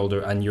older and older,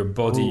 and your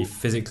body Ooh.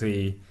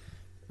 physically,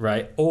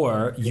 right,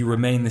 or you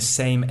remain the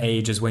same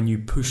age as when you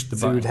pushed the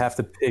so you button. would have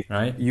to pick,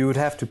 Right? you would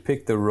have to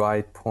pick the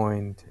right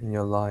point in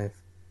your life.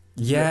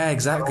 Yeah,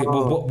 exactly.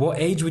 Oh. Well, what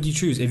age would you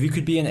choose if you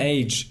could be an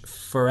age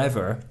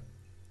forever?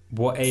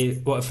 What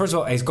age? Well, first of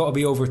all, it's got to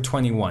be over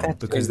 21, That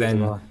because changes a then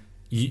lot.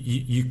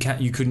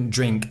 you couldn't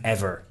drink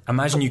ever.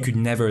 Imagine you could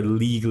never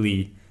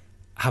legally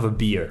have a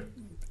beer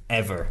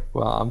ever.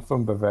 Well, I'm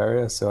from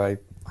Bavaria, so I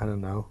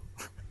don't know.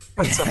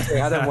 It's something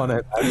I don't want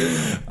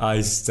to.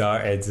 I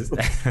started.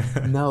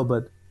 No,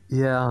 but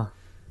yeah,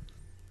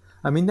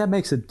 I mean that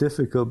makes it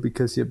difficult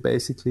because you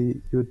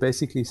would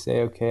basically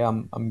say, okay,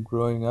 I'm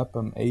growing up,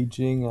 I'm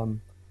aging,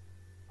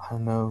 I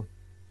don't know,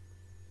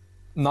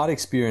 not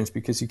experienced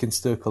because you can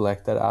still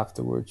collect that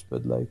afterwards,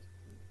 but like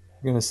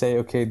you're gonna say,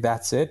 okay,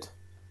 that's it,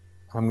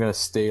 I'm gonna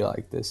stay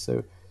like this.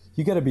 So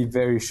you got to be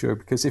very sure,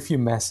 because if you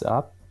mess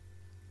up,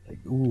 like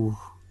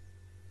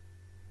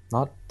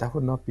that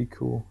would not be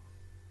cool.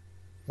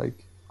 Like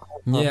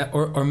Yeah,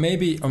 or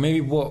maybe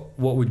what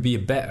would be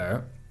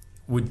better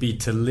would be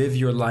to live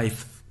your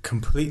life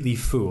completely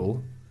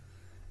full,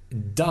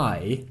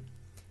 die,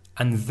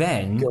 and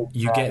then Go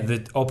you back. get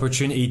the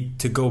opportunity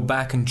to go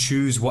back and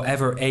choose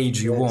whatever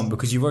age you Yes. want,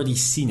 because you've already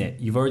seen it.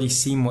 You've already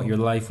seen what your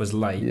life was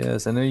like.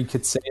 yes, and then you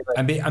could say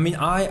like, I mean,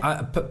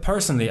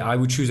 personally, I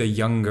would choose a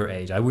younger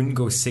age. I wouldn't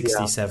go 60,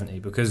 Yeah. 70,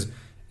 because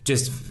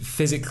just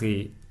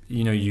physically,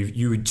 you know,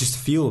 you would just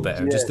feel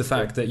better. Yes, Just the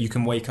fact that you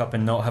can wake up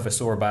and not have a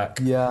sore back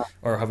yeah.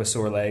 or have a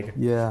sore leg.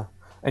 Yeah,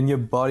 and your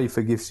body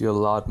forgives you a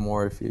lot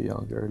more if you're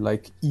younger.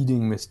 Like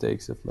eating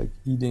mistakes of like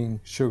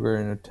eating sugar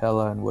and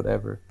Nutella and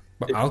whatever.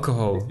 But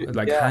alcohol,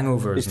 like Yeah,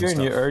 hangovers if and you're in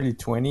stuff. your early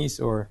 20s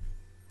or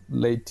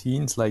late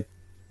teens, like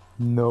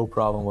no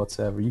problem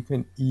whatsoever. You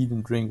can eat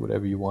and drink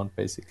whatever you want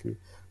basically.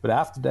 But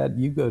after that,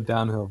 you go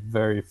downhill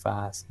very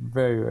fast,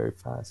 very, very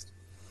fast.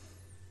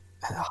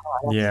 That's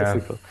Yeah.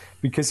 difficult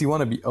because you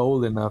want to be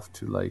old enough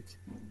to like,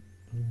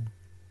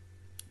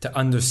 To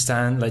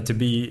understand, like to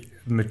be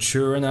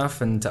mature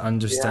enough and to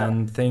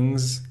understand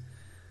things.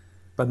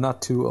 but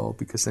not too old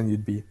because then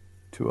you'd be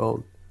too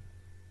old.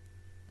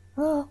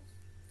 Ah,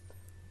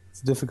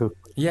 it's difficult.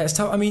 Yeah, it's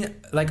tough. I mean,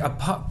 like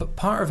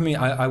part of me,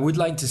 I would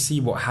like to see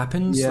what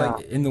happens Yeah.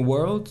 like in the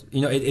world.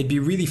 You know, it'd be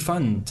really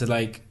fun to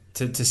like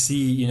to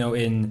see, you know,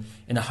 in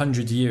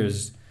 100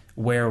 years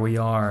where we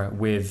are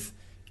with,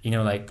 you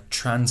know, like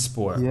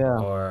transport Yeah.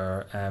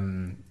 or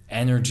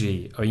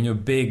energy, or, you know,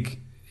 big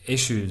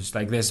issues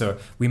like this, or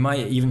we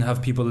might even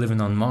have people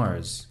living on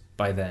Mars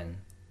by then.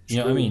 You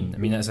know what I True. mean? I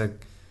mean, that's a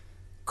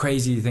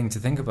crazy thing to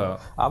think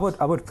about. I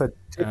would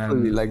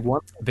particularly like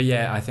But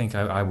yeah, I think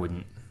I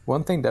wouldn't.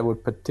 one thing that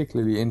would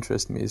particularly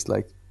interest me is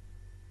like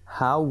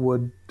how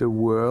would the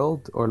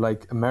world or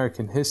like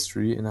American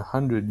history in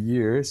 100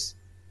 years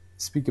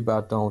speak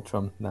about Donald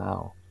Trump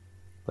now?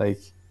 Like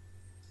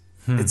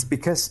it's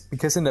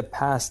because in the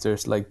past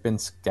there's like been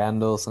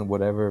scandals and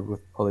whatever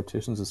with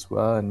politicians as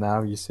well, and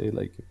now you say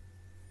like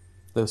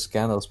those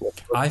scandals were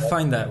I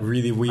find that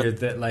really weird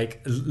that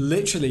like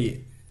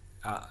literally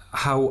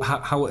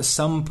how at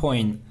some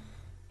point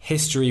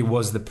history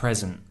was the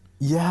present.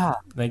 yeah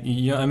Like,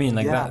 you know what I mean?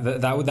 Like Yeah.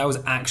 that was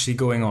actually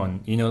going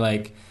on. You know,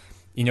 like,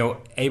 you know,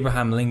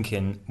 Abraham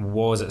Lincoln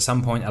was at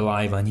some point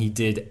alive and he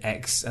did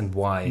X and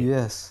Y.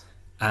 yes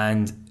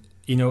And,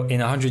 you know, in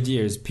 100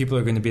 years, people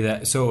are going to be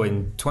that. So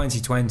in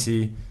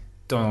 2020,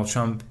 Donald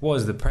Trump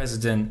was the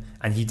president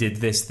and he did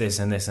this, this,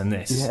 and this, and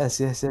this.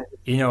 Yes.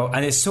 You know,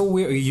 and it's so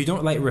weird. You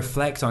don't like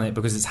reflect on it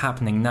because it's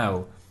happening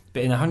now.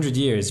 But in 100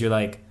 years, you're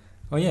like,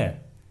 oh, yeah.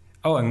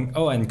 Oh, and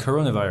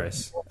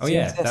coronavirus. Oh,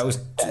 yeah, that was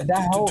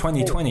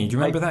 2020. Do you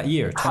remember that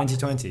year,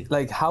 2020?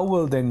 Like, how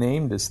will they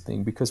name this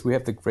thing? Because we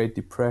have the Great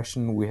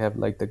Depression, we have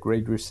like the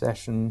Great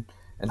Recession,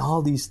 and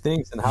all these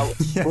things. And how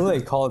will they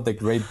call it the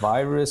Great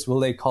Virus? Will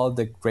they call it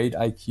the Great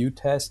IQ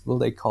Test? Will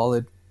they call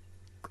it?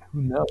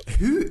 Who knows?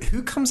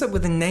 Who comes up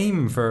with a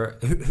name for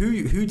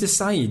who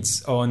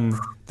decides on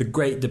the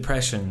Great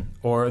Depression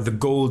or the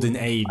Golden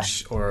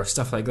Age or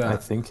stuff like that? I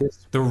think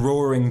the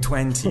Roaring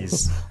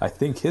Twenties. I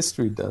think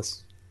history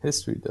does.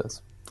 History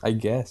does, I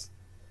guess.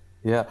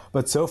 Yeah,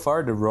 but so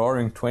far the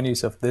Roaring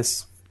 20s of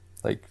this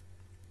like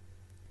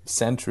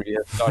century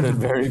have started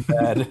very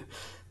bad.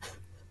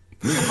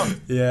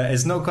 Yeah,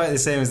 it's not quite the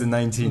same as the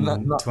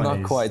 1920s.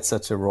 Not quite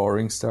such a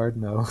roaring start,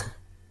 no.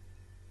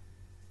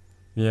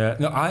 Yeah,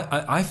 no,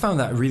 I found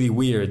that really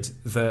weird.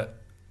 That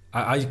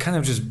I kind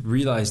of just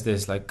realized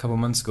this like a couple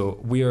months ago.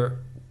 We're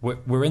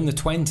in the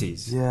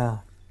 20s. Yeah.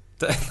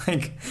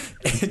 Like,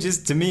 it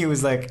just, to me, it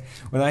was like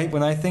when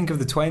I think of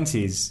the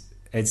 20s.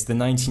 It's the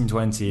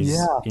 1920s,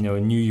 you know,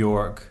 New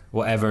York,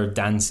 whatever,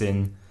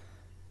 dancing,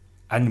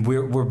 and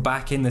we're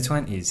back in the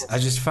 20s. Yes. I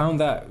just found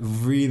that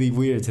really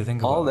weird to think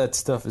about. All that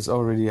stuff is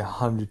already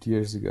 100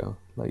 years ago,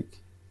 like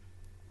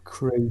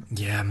crazy.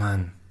 Yeah,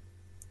 man.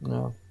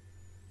 No.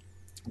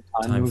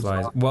 Time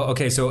flies. Well,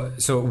 okay, so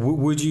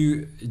would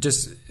you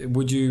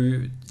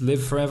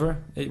live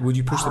forever? Would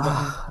you push the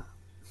button?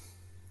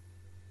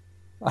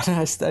 I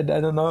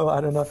don't know.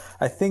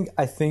 I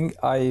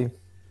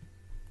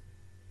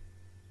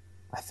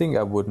think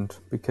I wouldn't,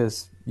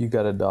 because you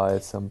gotta die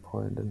at some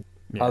point, and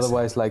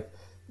otherwise, like,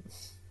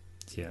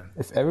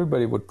 if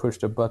everybody would push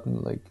the button,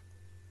 like,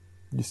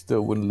 you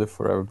still wouldn't live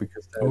forever,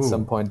 because at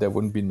some point there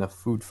wouldn't be enough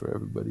food for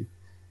everybody.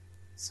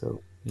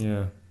 So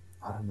yeah,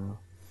 I don't know.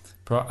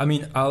 I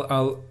mean,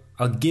 I'll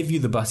give you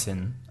the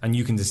button, and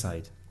you can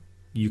decide.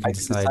 You can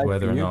decide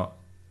whether or not.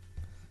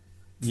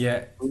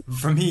 Yeah,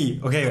 for me,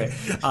 okay, wait.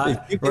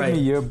 If you give me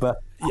your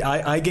button.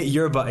 I get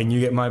your button, you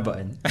get my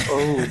button.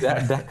 Oh,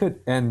 that could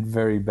end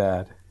very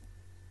bad.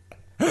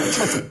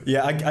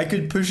 Yeah, I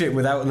could push it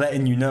without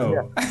letting you know.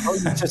 Yeah. Oh,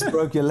 you just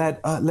broke your leg.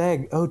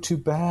 Oh, too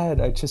bad.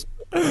 I just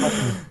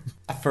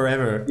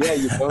forever. Yeah,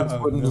 your bones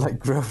wouldn't like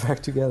grow back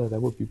together.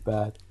 That would be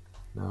bad.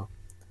 No,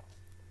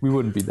 we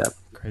wouldn't be that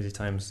crazy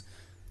times.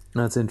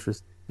 That's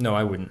interesting. No,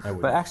 I wouldn't.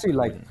 But actually,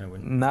 like,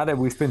 now that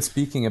we've been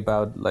speaking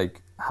about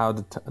like how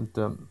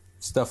the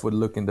stuff would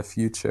look in the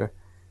future,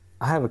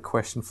 I have a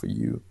question for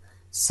you.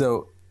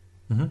 So,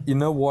 you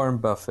know Warren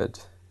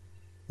Buffett,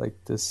 like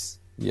this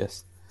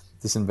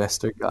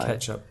investor guy.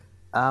 Ketchup.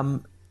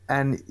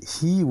 And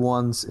he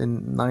once,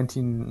 in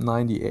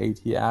 1998,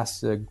 he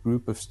asked a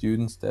group of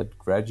students that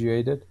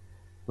graduated,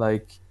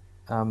 like,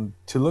 to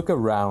look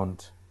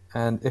around,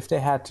 and if they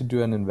had to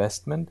do an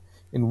investment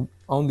in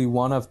only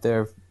one of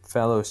their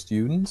fellow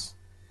students,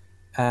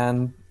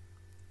 and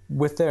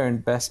with their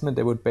investment,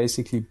 they would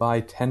basically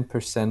buy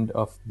 10%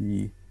 of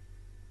the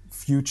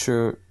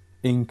future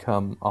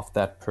income of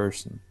that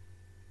person,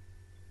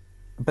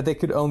 but they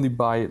could only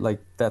buy like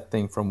that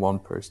thing from one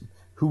person.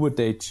 Who would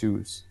they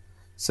choose?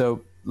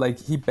 So like,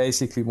 he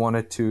basically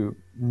wanted to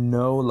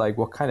know like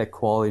what kind of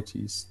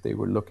qualities they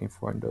were looking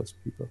for in those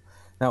people.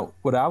 Now,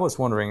 what I was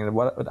wondering, and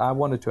what I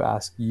wanted to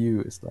ask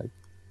you is, like,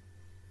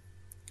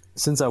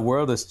 since our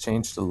world has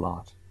changed a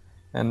lot,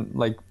 and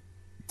like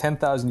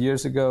 10,000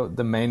 years ago,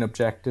 the main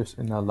objectives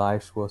in our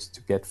lives was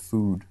to get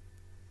food,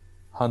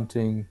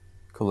 hunting,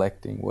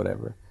 collecting,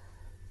 whatever.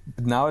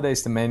 But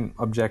nowadays, the main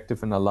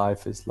objective in our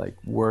life is like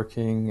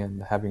working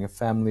and having a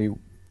family,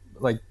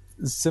 like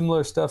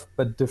similar stuff,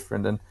 but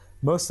different. And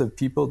most of the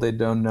people, they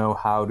don't know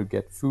how to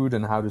get food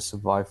and how to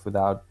survive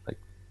without like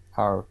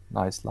our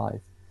nice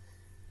life.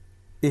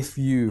 If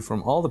you,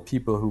 from all the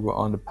people who were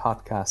on the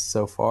podcast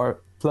so far,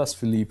 plus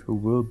Philippe, who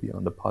will be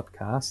on the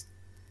podcast,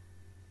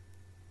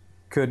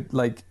 could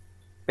like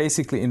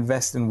basically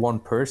invest in one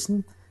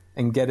person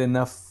and get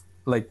enough,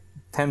 like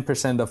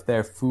 10% of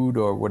their food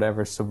or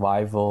whatever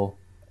survival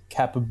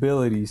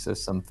capabilities or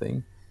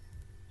something,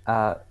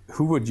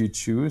 who would you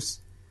choose,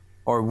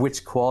 or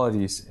which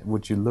qualities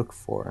would you look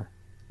for?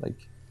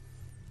 Like,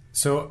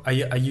 so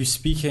are you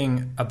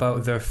speaking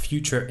about their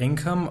future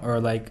income or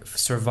like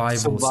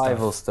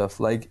survival stuff?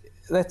 Like,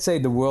 let's say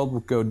the world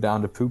would go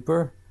down the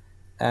pooper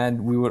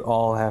and we would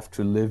all have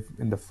to live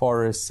in the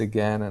forests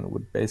again, and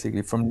would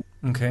basically from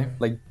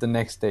like the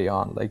next day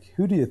on, like,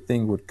 who do you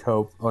think would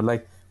cope, or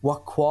like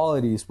what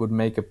qualities would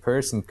make a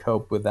person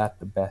cope with that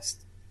the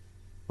best?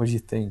 What do you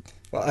think?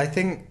 Well, I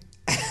think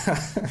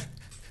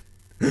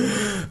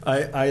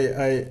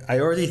I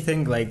already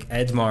think like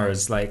Edmar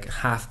is like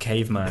half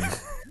caveman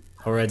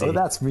already. Oh,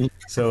 that's me.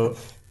 So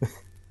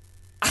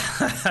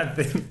I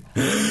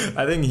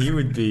think he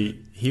would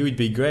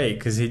be great,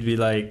 because he'd be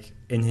like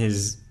in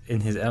his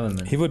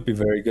element. He would be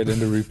very good in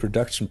the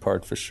reproduction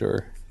part for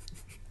sure.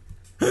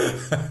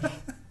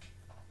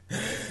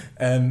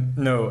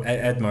 No,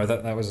 Edmar,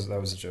 that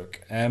was a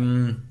joke.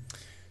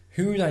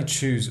 Who would I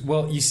choose?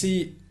 Well, you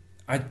see,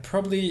 I'd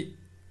probably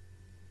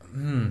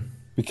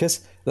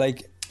Because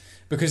like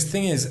because the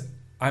thing is,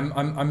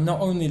 I'm not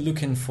only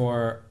looking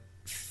for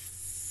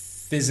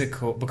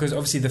physical, because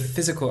obviously the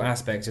physical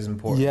aspect is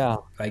important. yeah,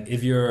 Like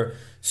if you're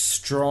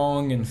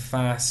strong and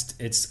fast,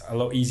 it's a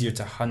lot easier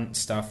to hunt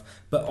stuff.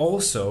 But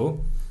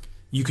also,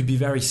 you could be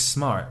very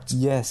smart.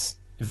 yes,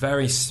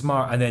 Very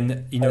smart, and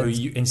then you know, Yes.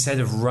 you, instead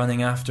of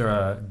running after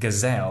a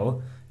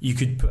gazelle, you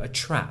could put a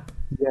trap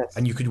yes.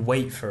 and you could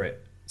wait for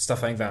it,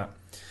 stuff like that.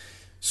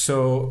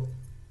 So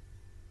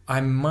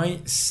I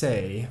might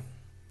say,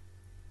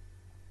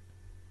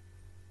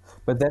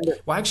 But then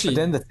well, actually,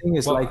 the thing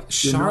is well, like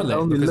you're not Charlotte,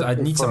 only because I'd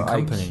looking need for some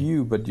company.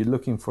 IQ, but you're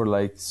looking for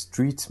like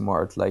street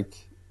smart, like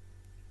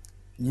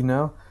you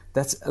know,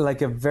 that's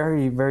like a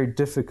very, very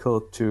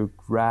difficult to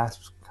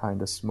grasp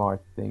kind of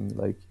smart thing.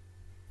 Like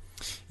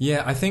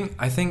Yeah, I think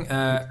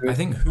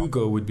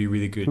Hugo would be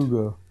really good.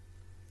 Hugo.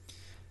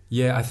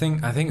 Yeah, I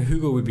think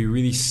Hugo would be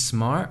really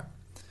smart.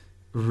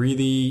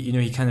 Really, you know,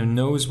 he kind of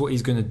knows what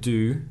he's going to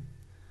do,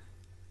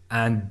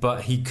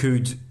 but he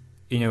could,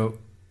 you know,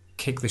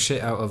 kick the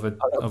shit out of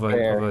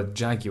a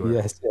jaguar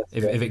Yes, yes,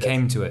 if it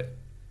came to it.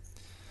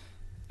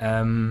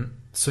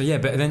 So yeah,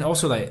 but then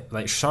also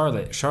like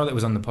Charlotte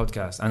was on the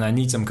podcast, and I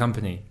need some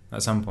company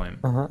at some point.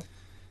 Uh-huh.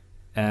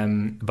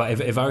 But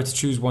if I were to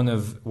choose one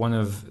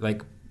of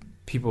like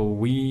people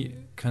we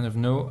kind of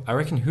know, I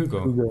reckon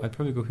Hugo. I'd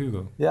probably go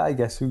Hugo. Yeah, I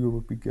guess Hugo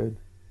would be good.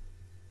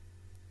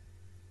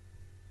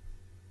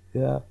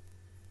 Yeah.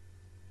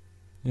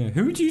 Yeah,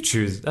 who would you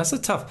choose? That's a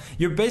tough.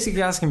 You're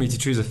basically asking me to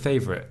choose a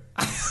favorite.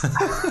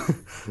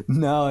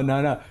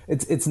 No.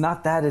 It's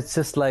not that. It's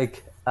just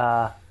like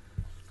I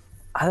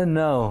don't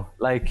know,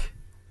 like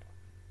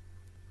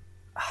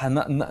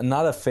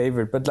not a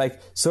favorite, but like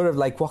sort of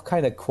like what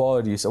kind of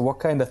qualities or what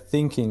kind of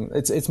thinking.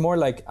 It's more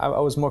like I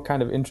was more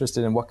kind of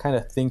interested in what kind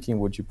of thinking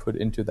would you put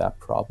into that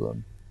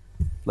problem,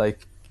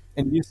 like,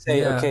 and you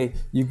say Yeah. okay,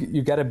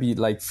 you got to be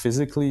like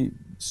physically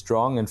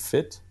strong and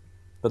fit,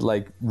 but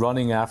like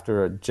running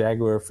after a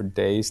jaguar for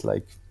days,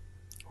 like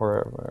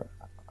or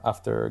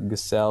after a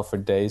gazelle for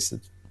days,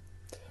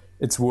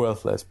 it's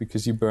worthless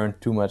because you burn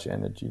too much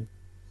energy.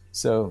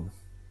 So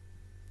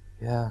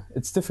yeah,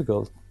 it's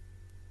difficult.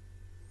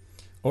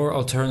 Or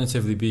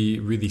alternatively, be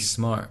really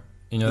smart.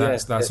 You know,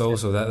 Yes, that's yes,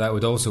 also that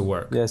would also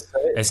work. Yes,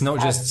 It's not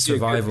has just to be a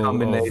good survival of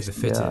the combination.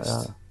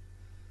 fittest.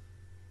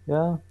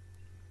 Yeah.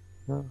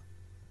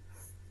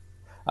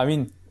 I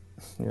mean,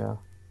 yeah.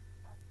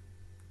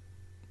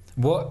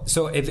 What?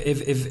 So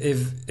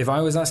if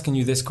I was asking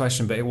you this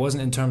question, but it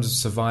wasn't in terms of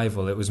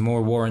survival, it was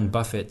more Warren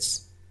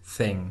Buffett's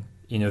thing.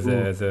 You know,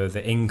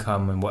 the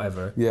income and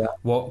whatever. Yeah.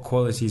 What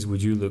qualities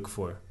would you look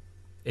for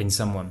in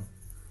someone?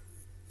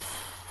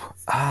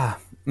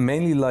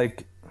 Mainly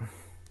like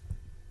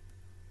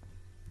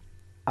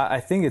I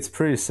think it's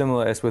pretty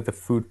similar as with the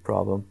food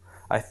problem.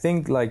 I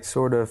think like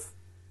sort of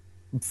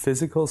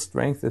physical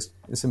strength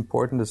is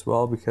important as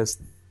well, because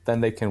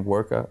then they can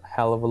work a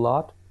hell of a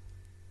lot.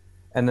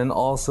 And then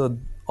also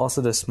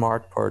the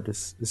smart part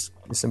is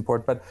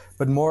important.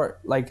 But more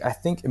like I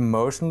think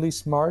emotionally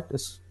smart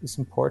is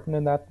important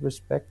in that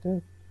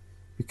perspective,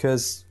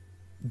 because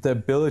the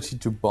ability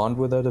to bond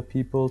with other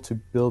people, to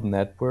build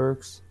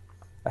networks,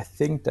 I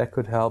think that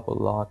could help a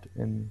lot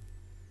in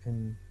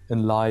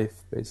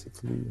life,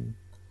 basically,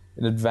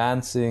 in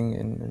advancing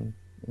in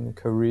a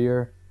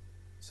career.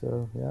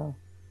 So yeah.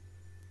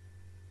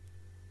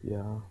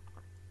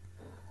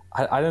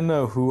 I don't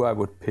know who I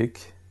would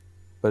pick,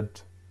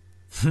 but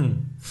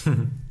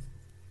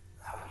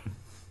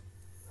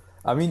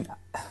I mean,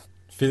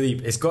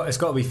 Philippe. It's got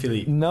to be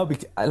Philippe. no,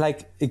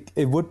 like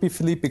it would be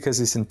Philippe because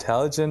he's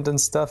intelligent and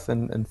stuff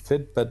and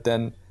fit, but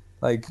then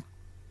like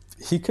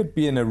he could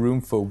be in a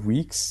room for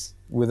weeks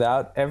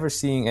without ever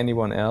seeing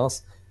anyone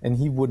else, and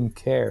he wouldn't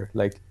care.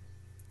 Like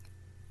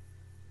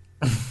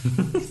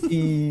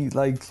he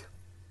like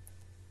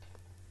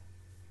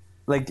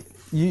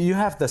you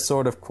have the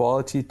sort of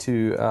quality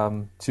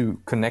to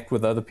connect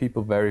with other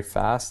people very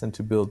fast and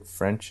to build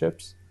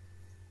friendships.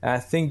 And I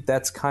think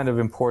that's kind of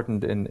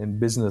important in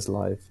business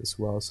life as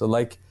well. So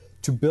like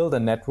to build a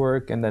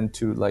network and then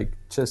to like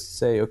just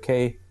say,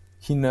 okay,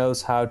 he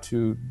knows how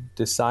to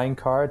design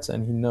cards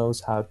and he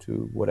knows how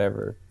to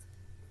whatever.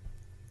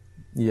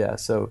 Yeah,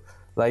 so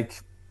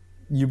like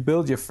you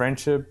build your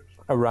friendship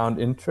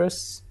around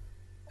interests,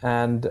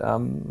 and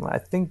I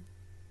think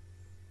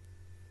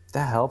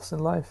that helps in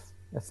life.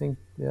 I think,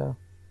 yeah.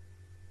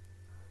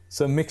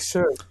 So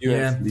mixture of you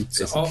and Philippe,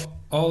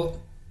 So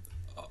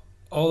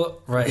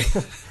all right.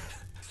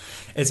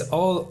 It's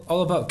all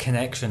about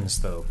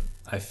connections, though.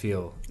 I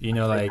feel, you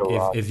know, like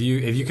if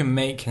you can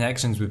make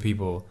connections with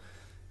people,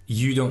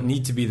 you don't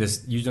need to be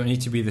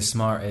the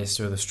smartest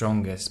or the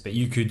strongest, but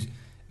you could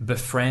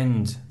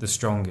befriend the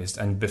strongest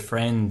and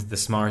befriend the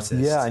smartest.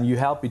 Yeah, and you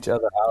help each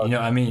other out. You know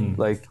what I mean?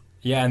 Like,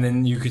 yeah, and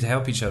then you could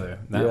help each other.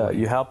 That way.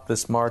 you help the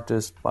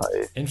smartest by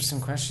Interesting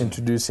question.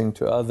 introducing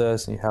to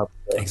others, and you help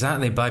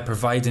Exactly, by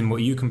providing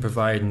what you can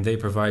provide and they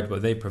provide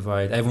what they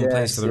provide. Everyone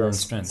plays to their own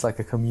strength. It's like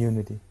a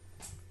community.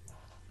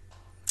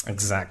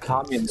 Exactly.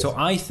 Communism. So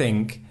I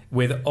think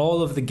with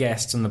all of the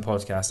guests on the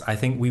podcast, I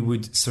think we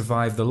would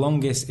survive the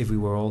longest if we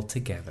were all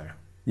together.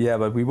 Yeah,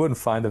 but we wouldn't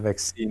find a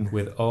vaccine.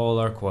 With all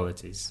our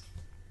qualities.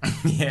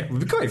 Yeah, it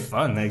would be quite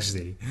fun,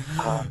 actually.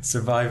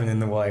 Surviving in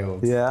the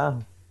wild.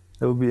 Yeah,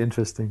 it would be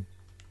interesting.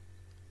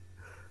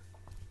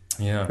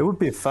 Yeah. It would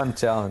be a fun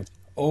challenge.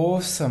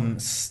 Awesome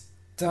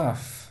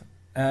stuff.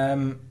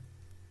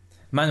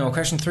 Manuel,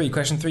 question three.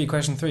 Question three.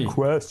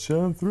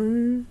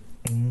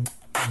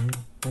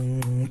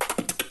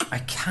 I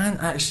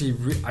can't actually...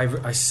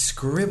 I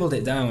scribbled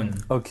it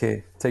down.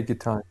 Okay, take your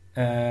time.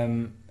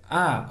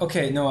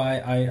 Okay, no,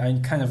 I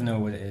kind of know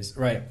what it is.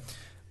 Right.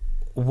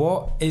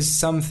 What is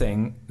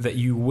something that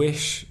you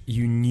wish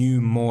you knew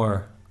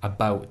more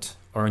about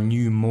or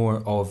knew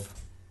more of?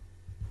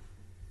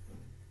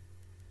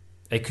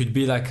 It could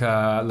be like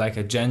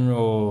a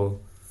general,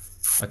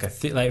 like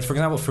for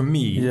example, for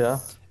me,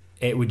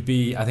 it would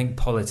be, I think,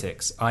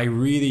 politics. I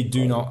really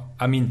do not.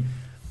 I mean,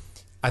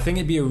 I think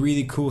it'd be a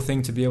really cool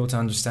thing to be able to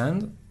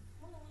understand.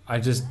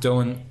 I just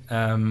don't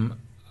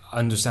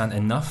understand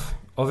enough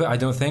of it. I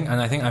don't think,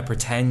 and I think I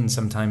pretend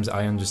sometimes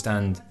I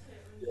understand.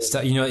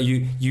 You know,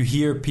 you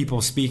hear people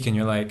speak and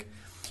you're like,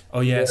 oh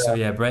yeah, so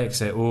yeah,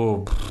 Brexit.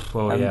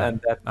 And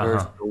that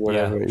verse or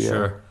whatever. Yeah,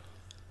 sure.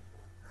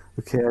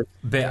 Okay.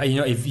 But you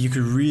know, if you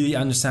could really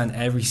understand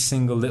every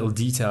single little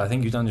detail, I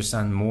think you'd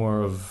understand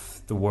more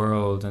of the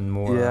world and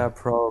more. Yeah,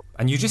 probably.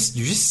 And you just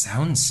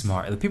sound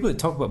smart. The people that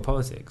talk about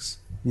politics.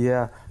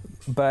 Yeah,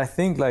 but I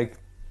think like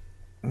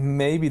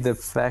maybe the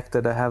fact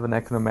that I have an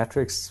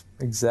econometrics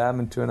exam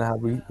in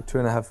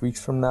 2.5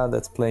 weeks from now,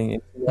 that's playing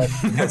into that.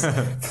 Because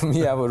for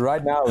me,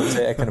 right now I would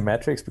say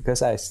econometrics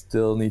because I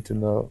still need to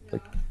know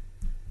like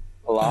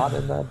a lot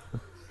in that.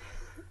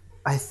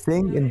 I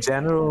think in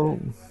general,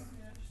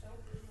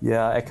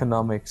 yeah,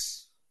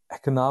 economics.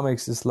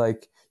 Economics is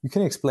like you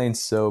can explain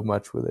so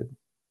much with it.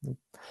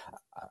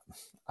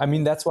 I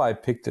mean, that's why I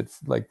picked it.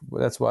 Like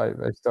that's why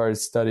I started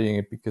studying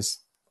it because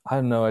I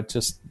don't know. I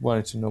just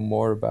wanted to know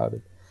more about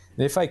it.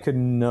 And if I could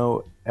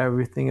know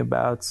everything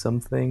about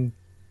something,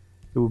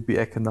 it would be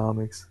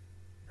economics.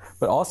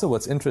 But also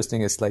what's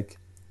interesting is like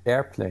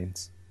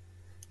airplanes.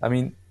 I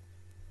mean,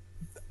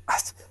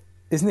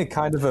 isn't it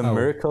kind of a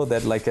miracle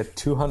that like a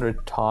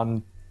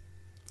 200-ton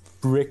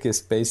brick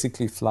is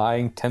basically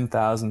flying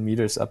 10,000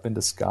 meters up in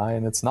the sky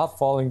and it's not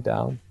falling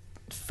down?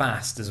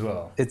 Fast as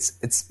well. I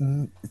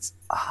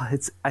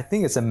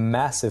think it's a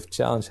massive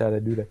challenge how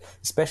to do that,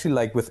 especially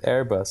like with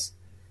Airbus.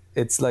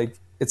 It's like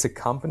it's a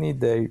company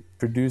they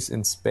produce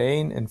in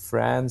Spain, in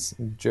France,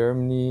 in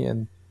Germany,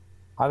 and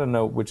I don't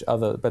know which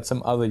other, but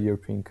some other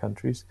European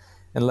countries.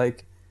 And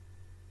like,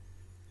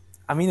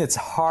 I mean, it's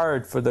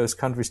hard for those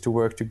countries to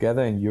work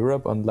together in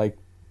Europe on like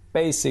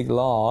basic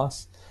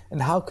laws.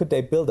 And how could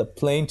they build a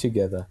plane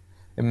together?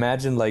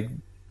 Imagine like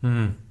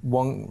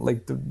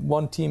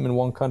one team in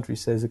one country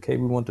says, okay,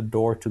 we want the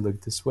door to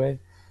look this way.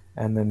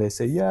 And then they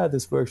say, yeah,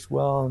 this works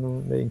well.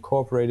 And they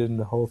incorporate it in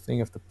the whole thing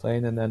of the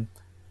plane. And then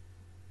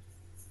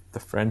the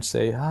French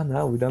say,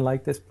 no, we don't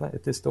like this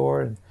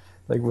door, and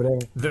like whatever.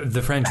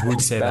 The French would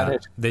say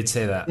that. They'd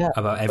say that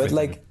about everything. But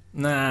like,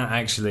 nah,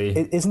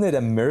 actually, isn't it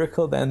a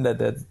miracle then that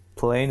that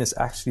plane is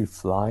actually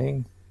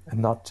flying and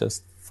not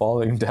just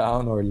falling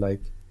down or like,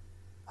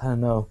 I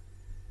don't know.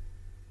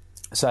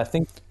 So I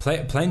think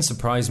planes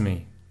surprise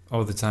me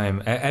all the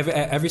time.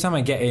 Every time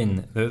I get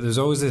in, there's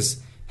always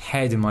this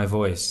head in my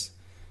voice.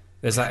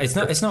 There's like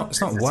it's not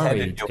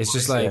worried. It's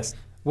just like. Yes.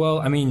 Well,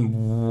 I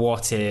mean,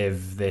 what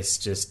if this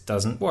just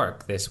doesn't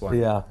work, this one?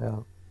 Yeah.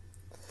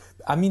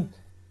 I mean,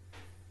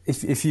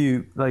 if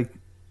you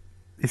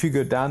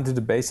go down to the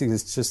basics,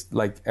 it's just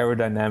like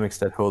aerodynamics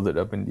that hold it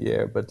up in the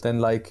air. But then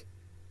like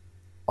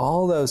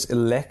all those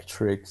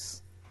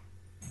electrics,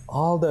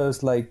 all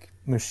those like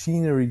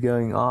machinery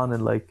going on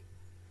and like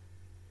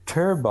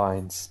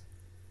turbines,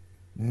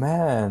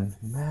 man,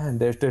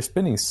 they're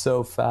spinning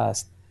so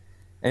fast.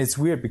 And it's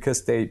weird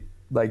because they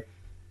like,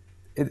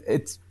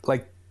 it's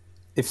like,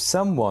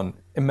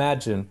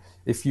 imagine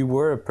if you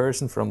were a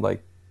person from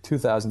like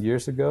 2,000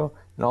 years ago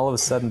and all of a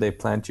sudden they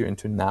plant you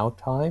into now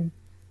time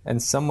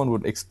and someone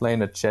would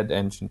explain a jet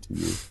engine to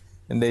you.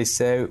 And they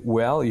say,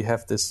 well, you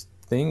have this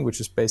thing which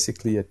is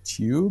basically a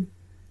tube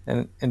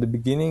and in the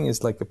beginning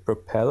is like a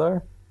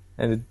propeller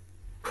and it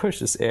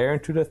pushes air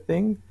into the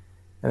thing.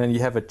 And then you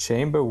have a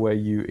chamber where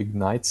you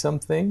ignite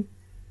something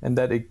and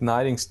that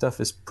igniting stuff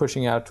is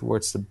pushing out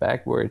towards the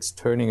back where it's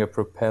turning a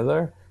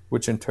propeller,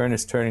 which in turn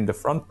is turning the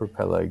front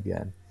propeller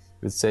again.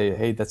 You would say,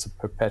 hey, that's a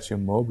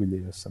perpetuum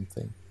mobile or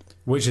something.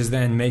 Which is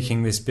then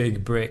making this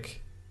big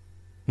brick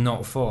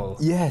not fall.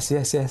 Yes.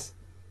 This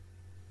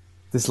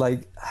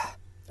like...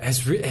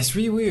 It's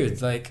really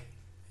weird. Like,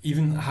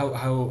 even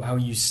how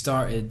you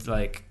started,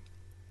 like,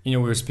 you know,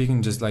 we were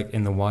speaking just like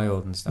in the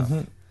wild and stuff.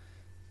 Mm-hmm.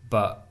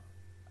 But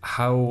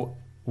how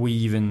we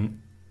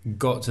even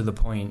got to the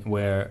point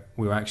where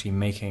we were actually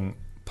making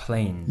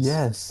planes.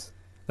 Yes.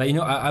 Like, you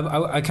know,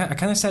 I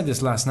kind of said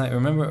this last night.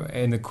 Remember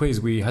in the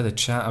quiz we had a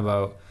chat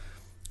about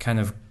kind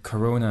of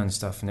corona and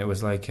stuff, and it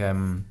was like,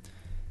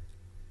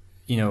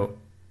 you know,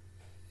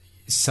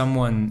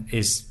 someone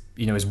is,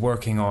 you know, is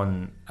working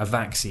on a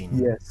vaccine,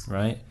 Yes.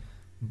 right?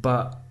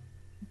 But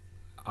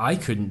I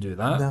couldn't do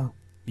that. No.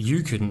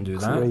 You couldn't do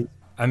that. Great.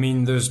 I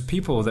mean, there's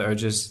people that are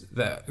just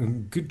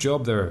that. Good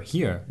job they're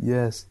here.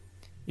 Yes.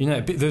 You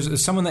know,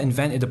 there's someone that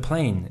invented a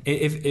plane.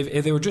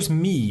 If there were just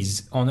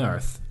me's on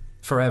Earth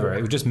forever, it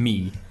was just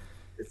me,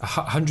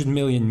 100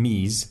 million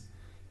me's.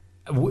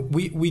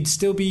 We'd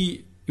still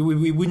be.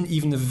 We wouldn't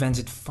even have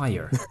invented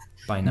fire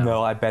by now.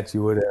 No, I bet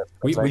you would have.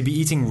 We'd be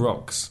eating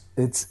rocks.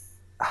 It's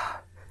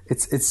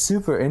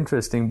super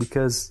interesting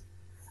because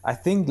I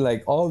think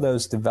like all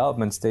those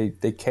developments they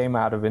came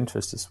out of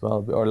interest as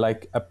well, or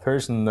like a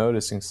person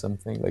noticing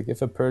something. Like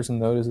if a person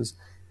notices,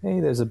 hey,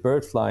 there's a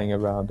bird flying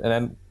around, and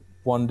then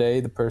one day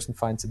the person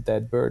finds a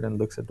dead bird and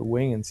looks at the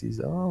wing and sees,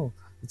 oh,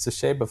 it's the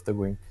shape of the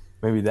wing.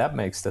 Maybe that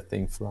makes the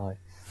thing fly.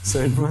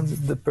 So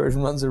the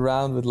person runs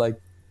around with like,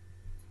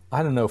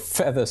 I don't know,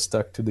 feathers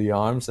stuck to the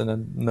arms, and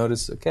then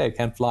notice, okay, I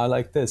can't fly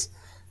like this.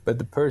 But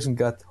the person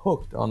got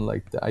hooked on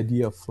like the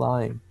idea of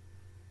flying.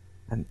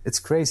 And it's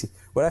crazy.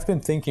 What I've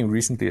been thinking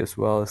recently as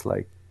well is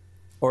like,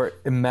 or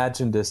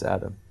imagine this,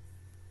 Adam.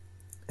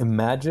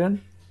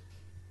 Imagine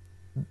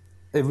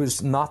it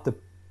was not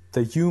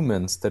the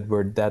humans that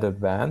were that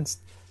advanced,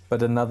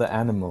 but another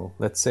animal.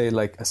 Let's say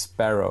like a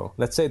sparrow.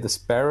 Let's say the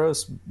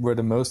sparrows were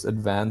the most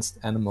advanced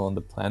animal on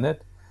the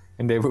planet,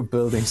 and they were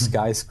building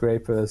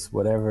skyscrapers,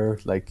 whatever,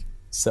 like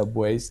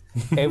subways,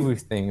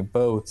 everything,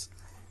 boats.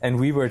 And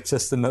we were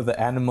just another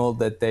animal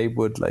that they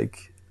would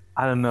like,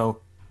 I don't know,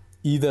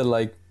 either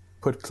like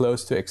put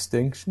close to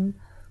extinction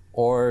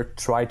or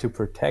try to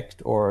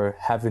protect or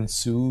have in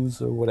zoos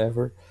or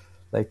whatever.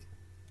 Like,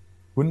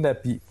 wouldn't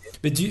that be?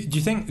 But do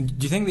you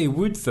think they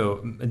would though?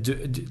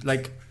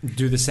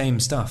 Do the same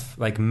stuff,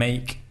 like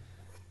make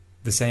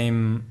the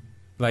same,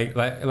 like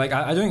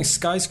I don't think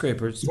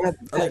skyscrapers, Yeah,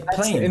 like that's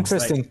planes. the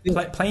interesting thing.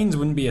 Planes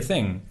wouldn't be a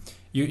thing.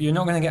 You're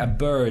not going to get a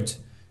bird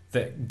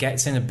that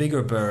gets in a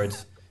bigger bird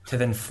to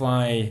then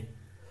fly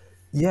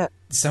Yeah,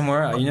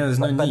 somewhere else. You know, there's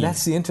no but need.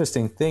 that's the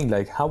interesting thing.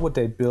 Like, how would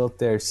they build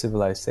their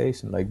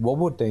civilization? Like, what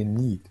would they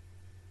need?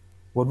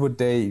 What would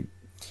they?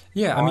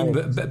 Yeah, I mean,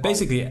 Fine. but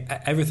basically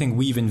everything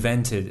we've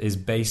invented is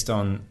based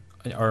on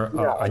or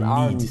a on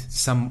our need. needs.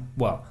 Some,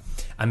 well,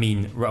 I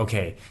mean,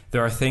 okay,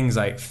 there are things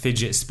like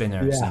fidget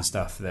spinners Yeah. and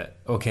stuff that,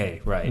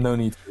 okay, right. No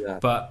need for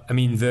that. But I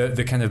mean,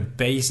 the kind of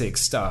basic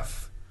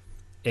stuff,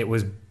 it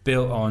was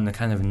built on the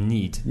kind of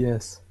need.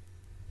 Yes.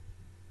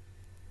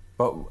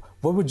 But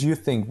what would you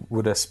think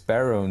would a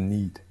sparrow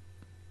need?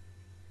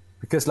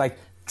 Because like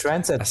A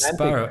transatlantic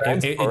sparrow,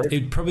 transport,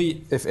 it'd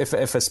probably, if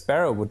a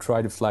sparrow would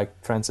try to fly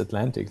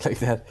transatlantic like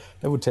that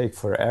would take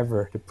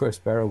forever. The poor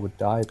sparrow would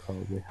die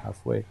probably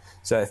halfway.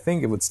 So I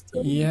think it would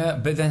still, yeah,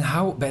 but then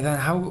how,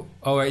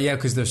 oh, right, yeah,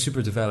 because they're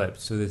super developed,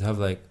 so they'd have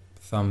like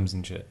thumbs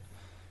and shit.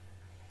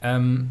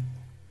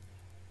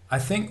 I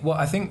think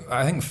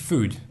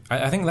food.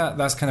 I think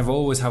that's kind of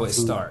always how it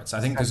starts. I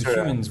think because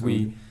Center humans,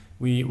 food.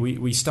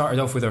 we started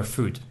off with our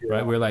food,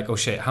 right? We're like, oh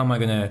shit, how am I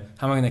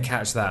gonna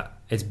catch that?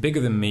 It's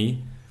bigger than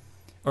me.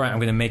 All right, I'm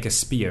gonna make a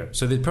spear.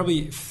 So they'd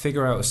probably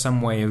figure out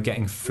some way of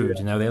getting food.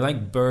 You know, they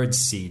like bird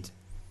seed,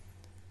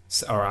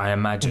 or I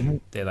imagine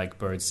they like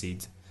bird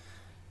seed,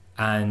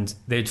 and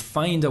they'd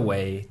find a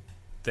way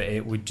that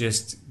it would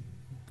just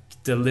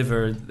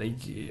deliver. Like,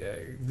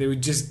 they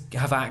would just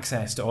have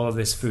access to all of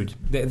this food.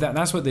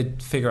 That's what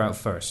they'd figure out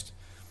first,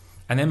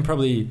 and then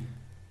probably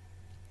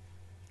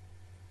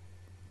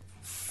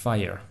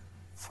fire.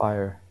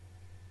 fire.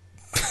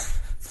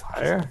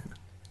 Fire?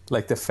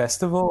 Like the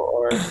festival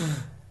or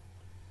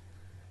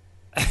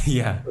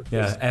yeah,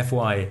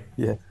 FY.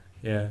 yeah.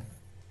 Yeah.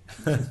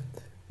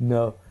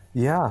 No.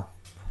 Yeah.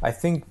 I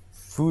think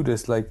food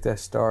is like their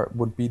start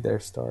would be their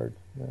start.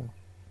 Yeah.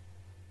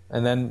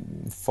 And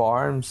then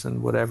farms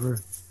and whatever.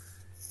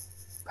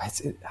 I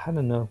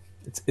don't know.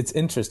 It's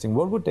interesting.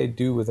 What would they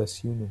do with us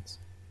humans?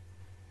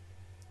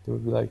 They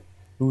would be like,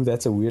 ooh,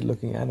 that's a weird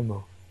looking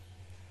animal.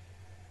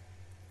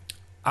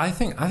 I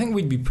think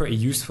we'd be pretty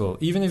useful,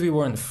 even if we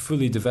weren't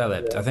fully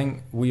developed. Yeah. I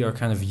think we are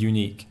kind of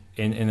unique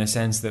in a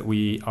sense that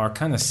we are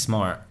kind of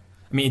smart.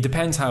 I mean, it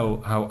depends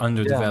how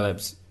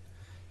underdeveloped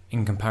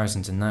in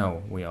comparison to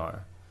now we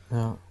are.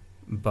 Yeah.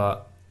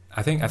 But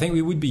I think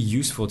we would be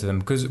useful to them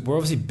because we're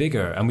obviously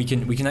bigger and we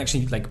can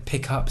actually like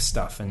pick up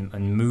stuff and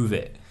move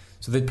it.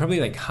 So they'd probably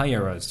like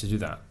hire us to do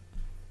that.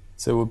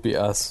 So it would be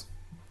us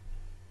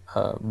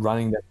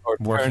running that or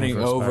Working turning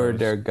for over sparrows.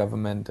 their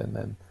government and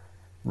then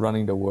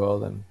running the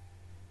world and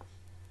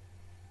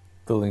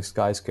building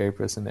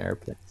skyscrapers and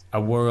airplanes.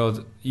 A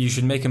world. You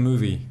should make a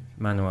movie,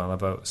 Manuel,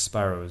 about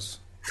sparrows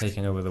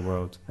taking over the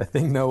world. I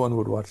think no one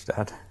would watch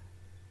that.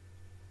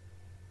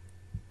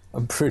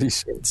 I'm pretty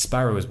sure.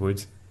 Sparrows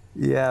would.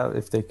 Yeah,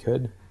 if they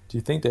could. Do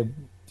you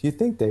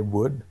think they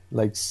would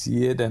like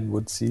see it and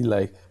would see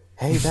like,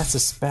 hey, that's a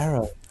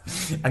sparrow.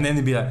 And then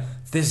they'd be like,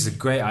 this is a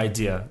great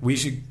idea. We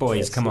should,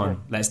 boys, come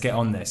on, let's get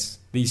on this.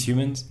 These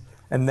humans.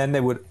 And then they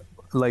would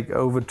like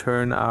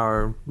overturn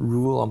our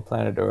rule on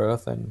planet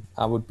Earth, and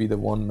I would be the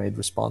one made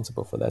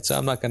responsible for that. So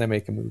I'm not going to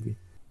make a movie.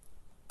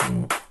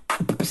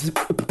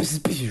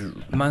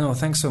 Manuel,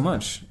 thanks so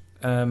much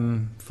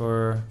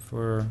for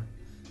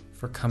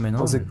coming on.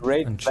 It was a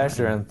great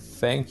pleasure, chatting. and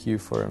thank you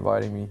for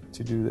inviting me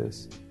to do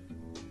this.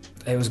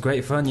 It was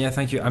great fun. Yeah,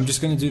 thank you. I'm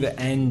just going to do the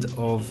end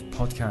of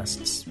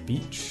podcast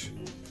speech,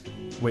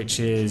 which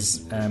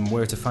is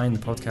where to find the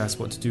podcast,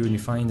 what to do when you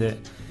find it.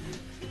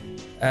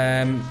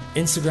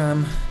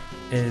 Instagram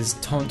is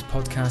Taunt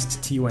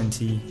Podcast,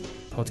 TONT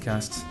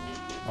Podcast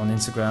on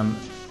Instagram.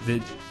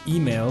 The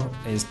email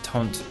is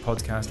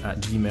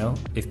tauntpodcast@gmail.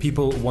 If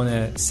people want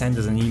to send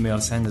us an email,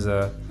 send us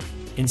a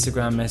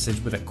Instagram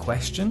message with a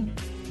question,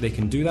 they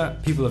can do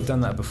that. People have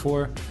done that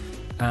before,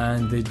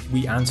 and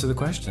we answer the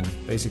question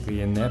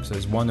basically in the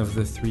episodes, one of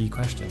the 3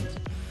 questions.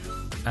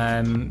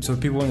 So if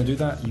people want to do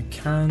that, you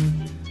can.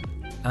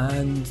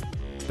 And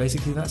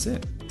basically that's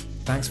it.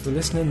 Thanks for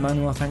listening,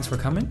 Manuel. Thanks for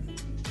coming,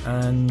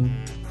 and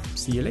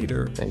see you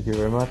later. Thank you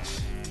very much.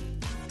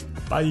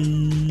 Bye.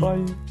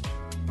 Bye.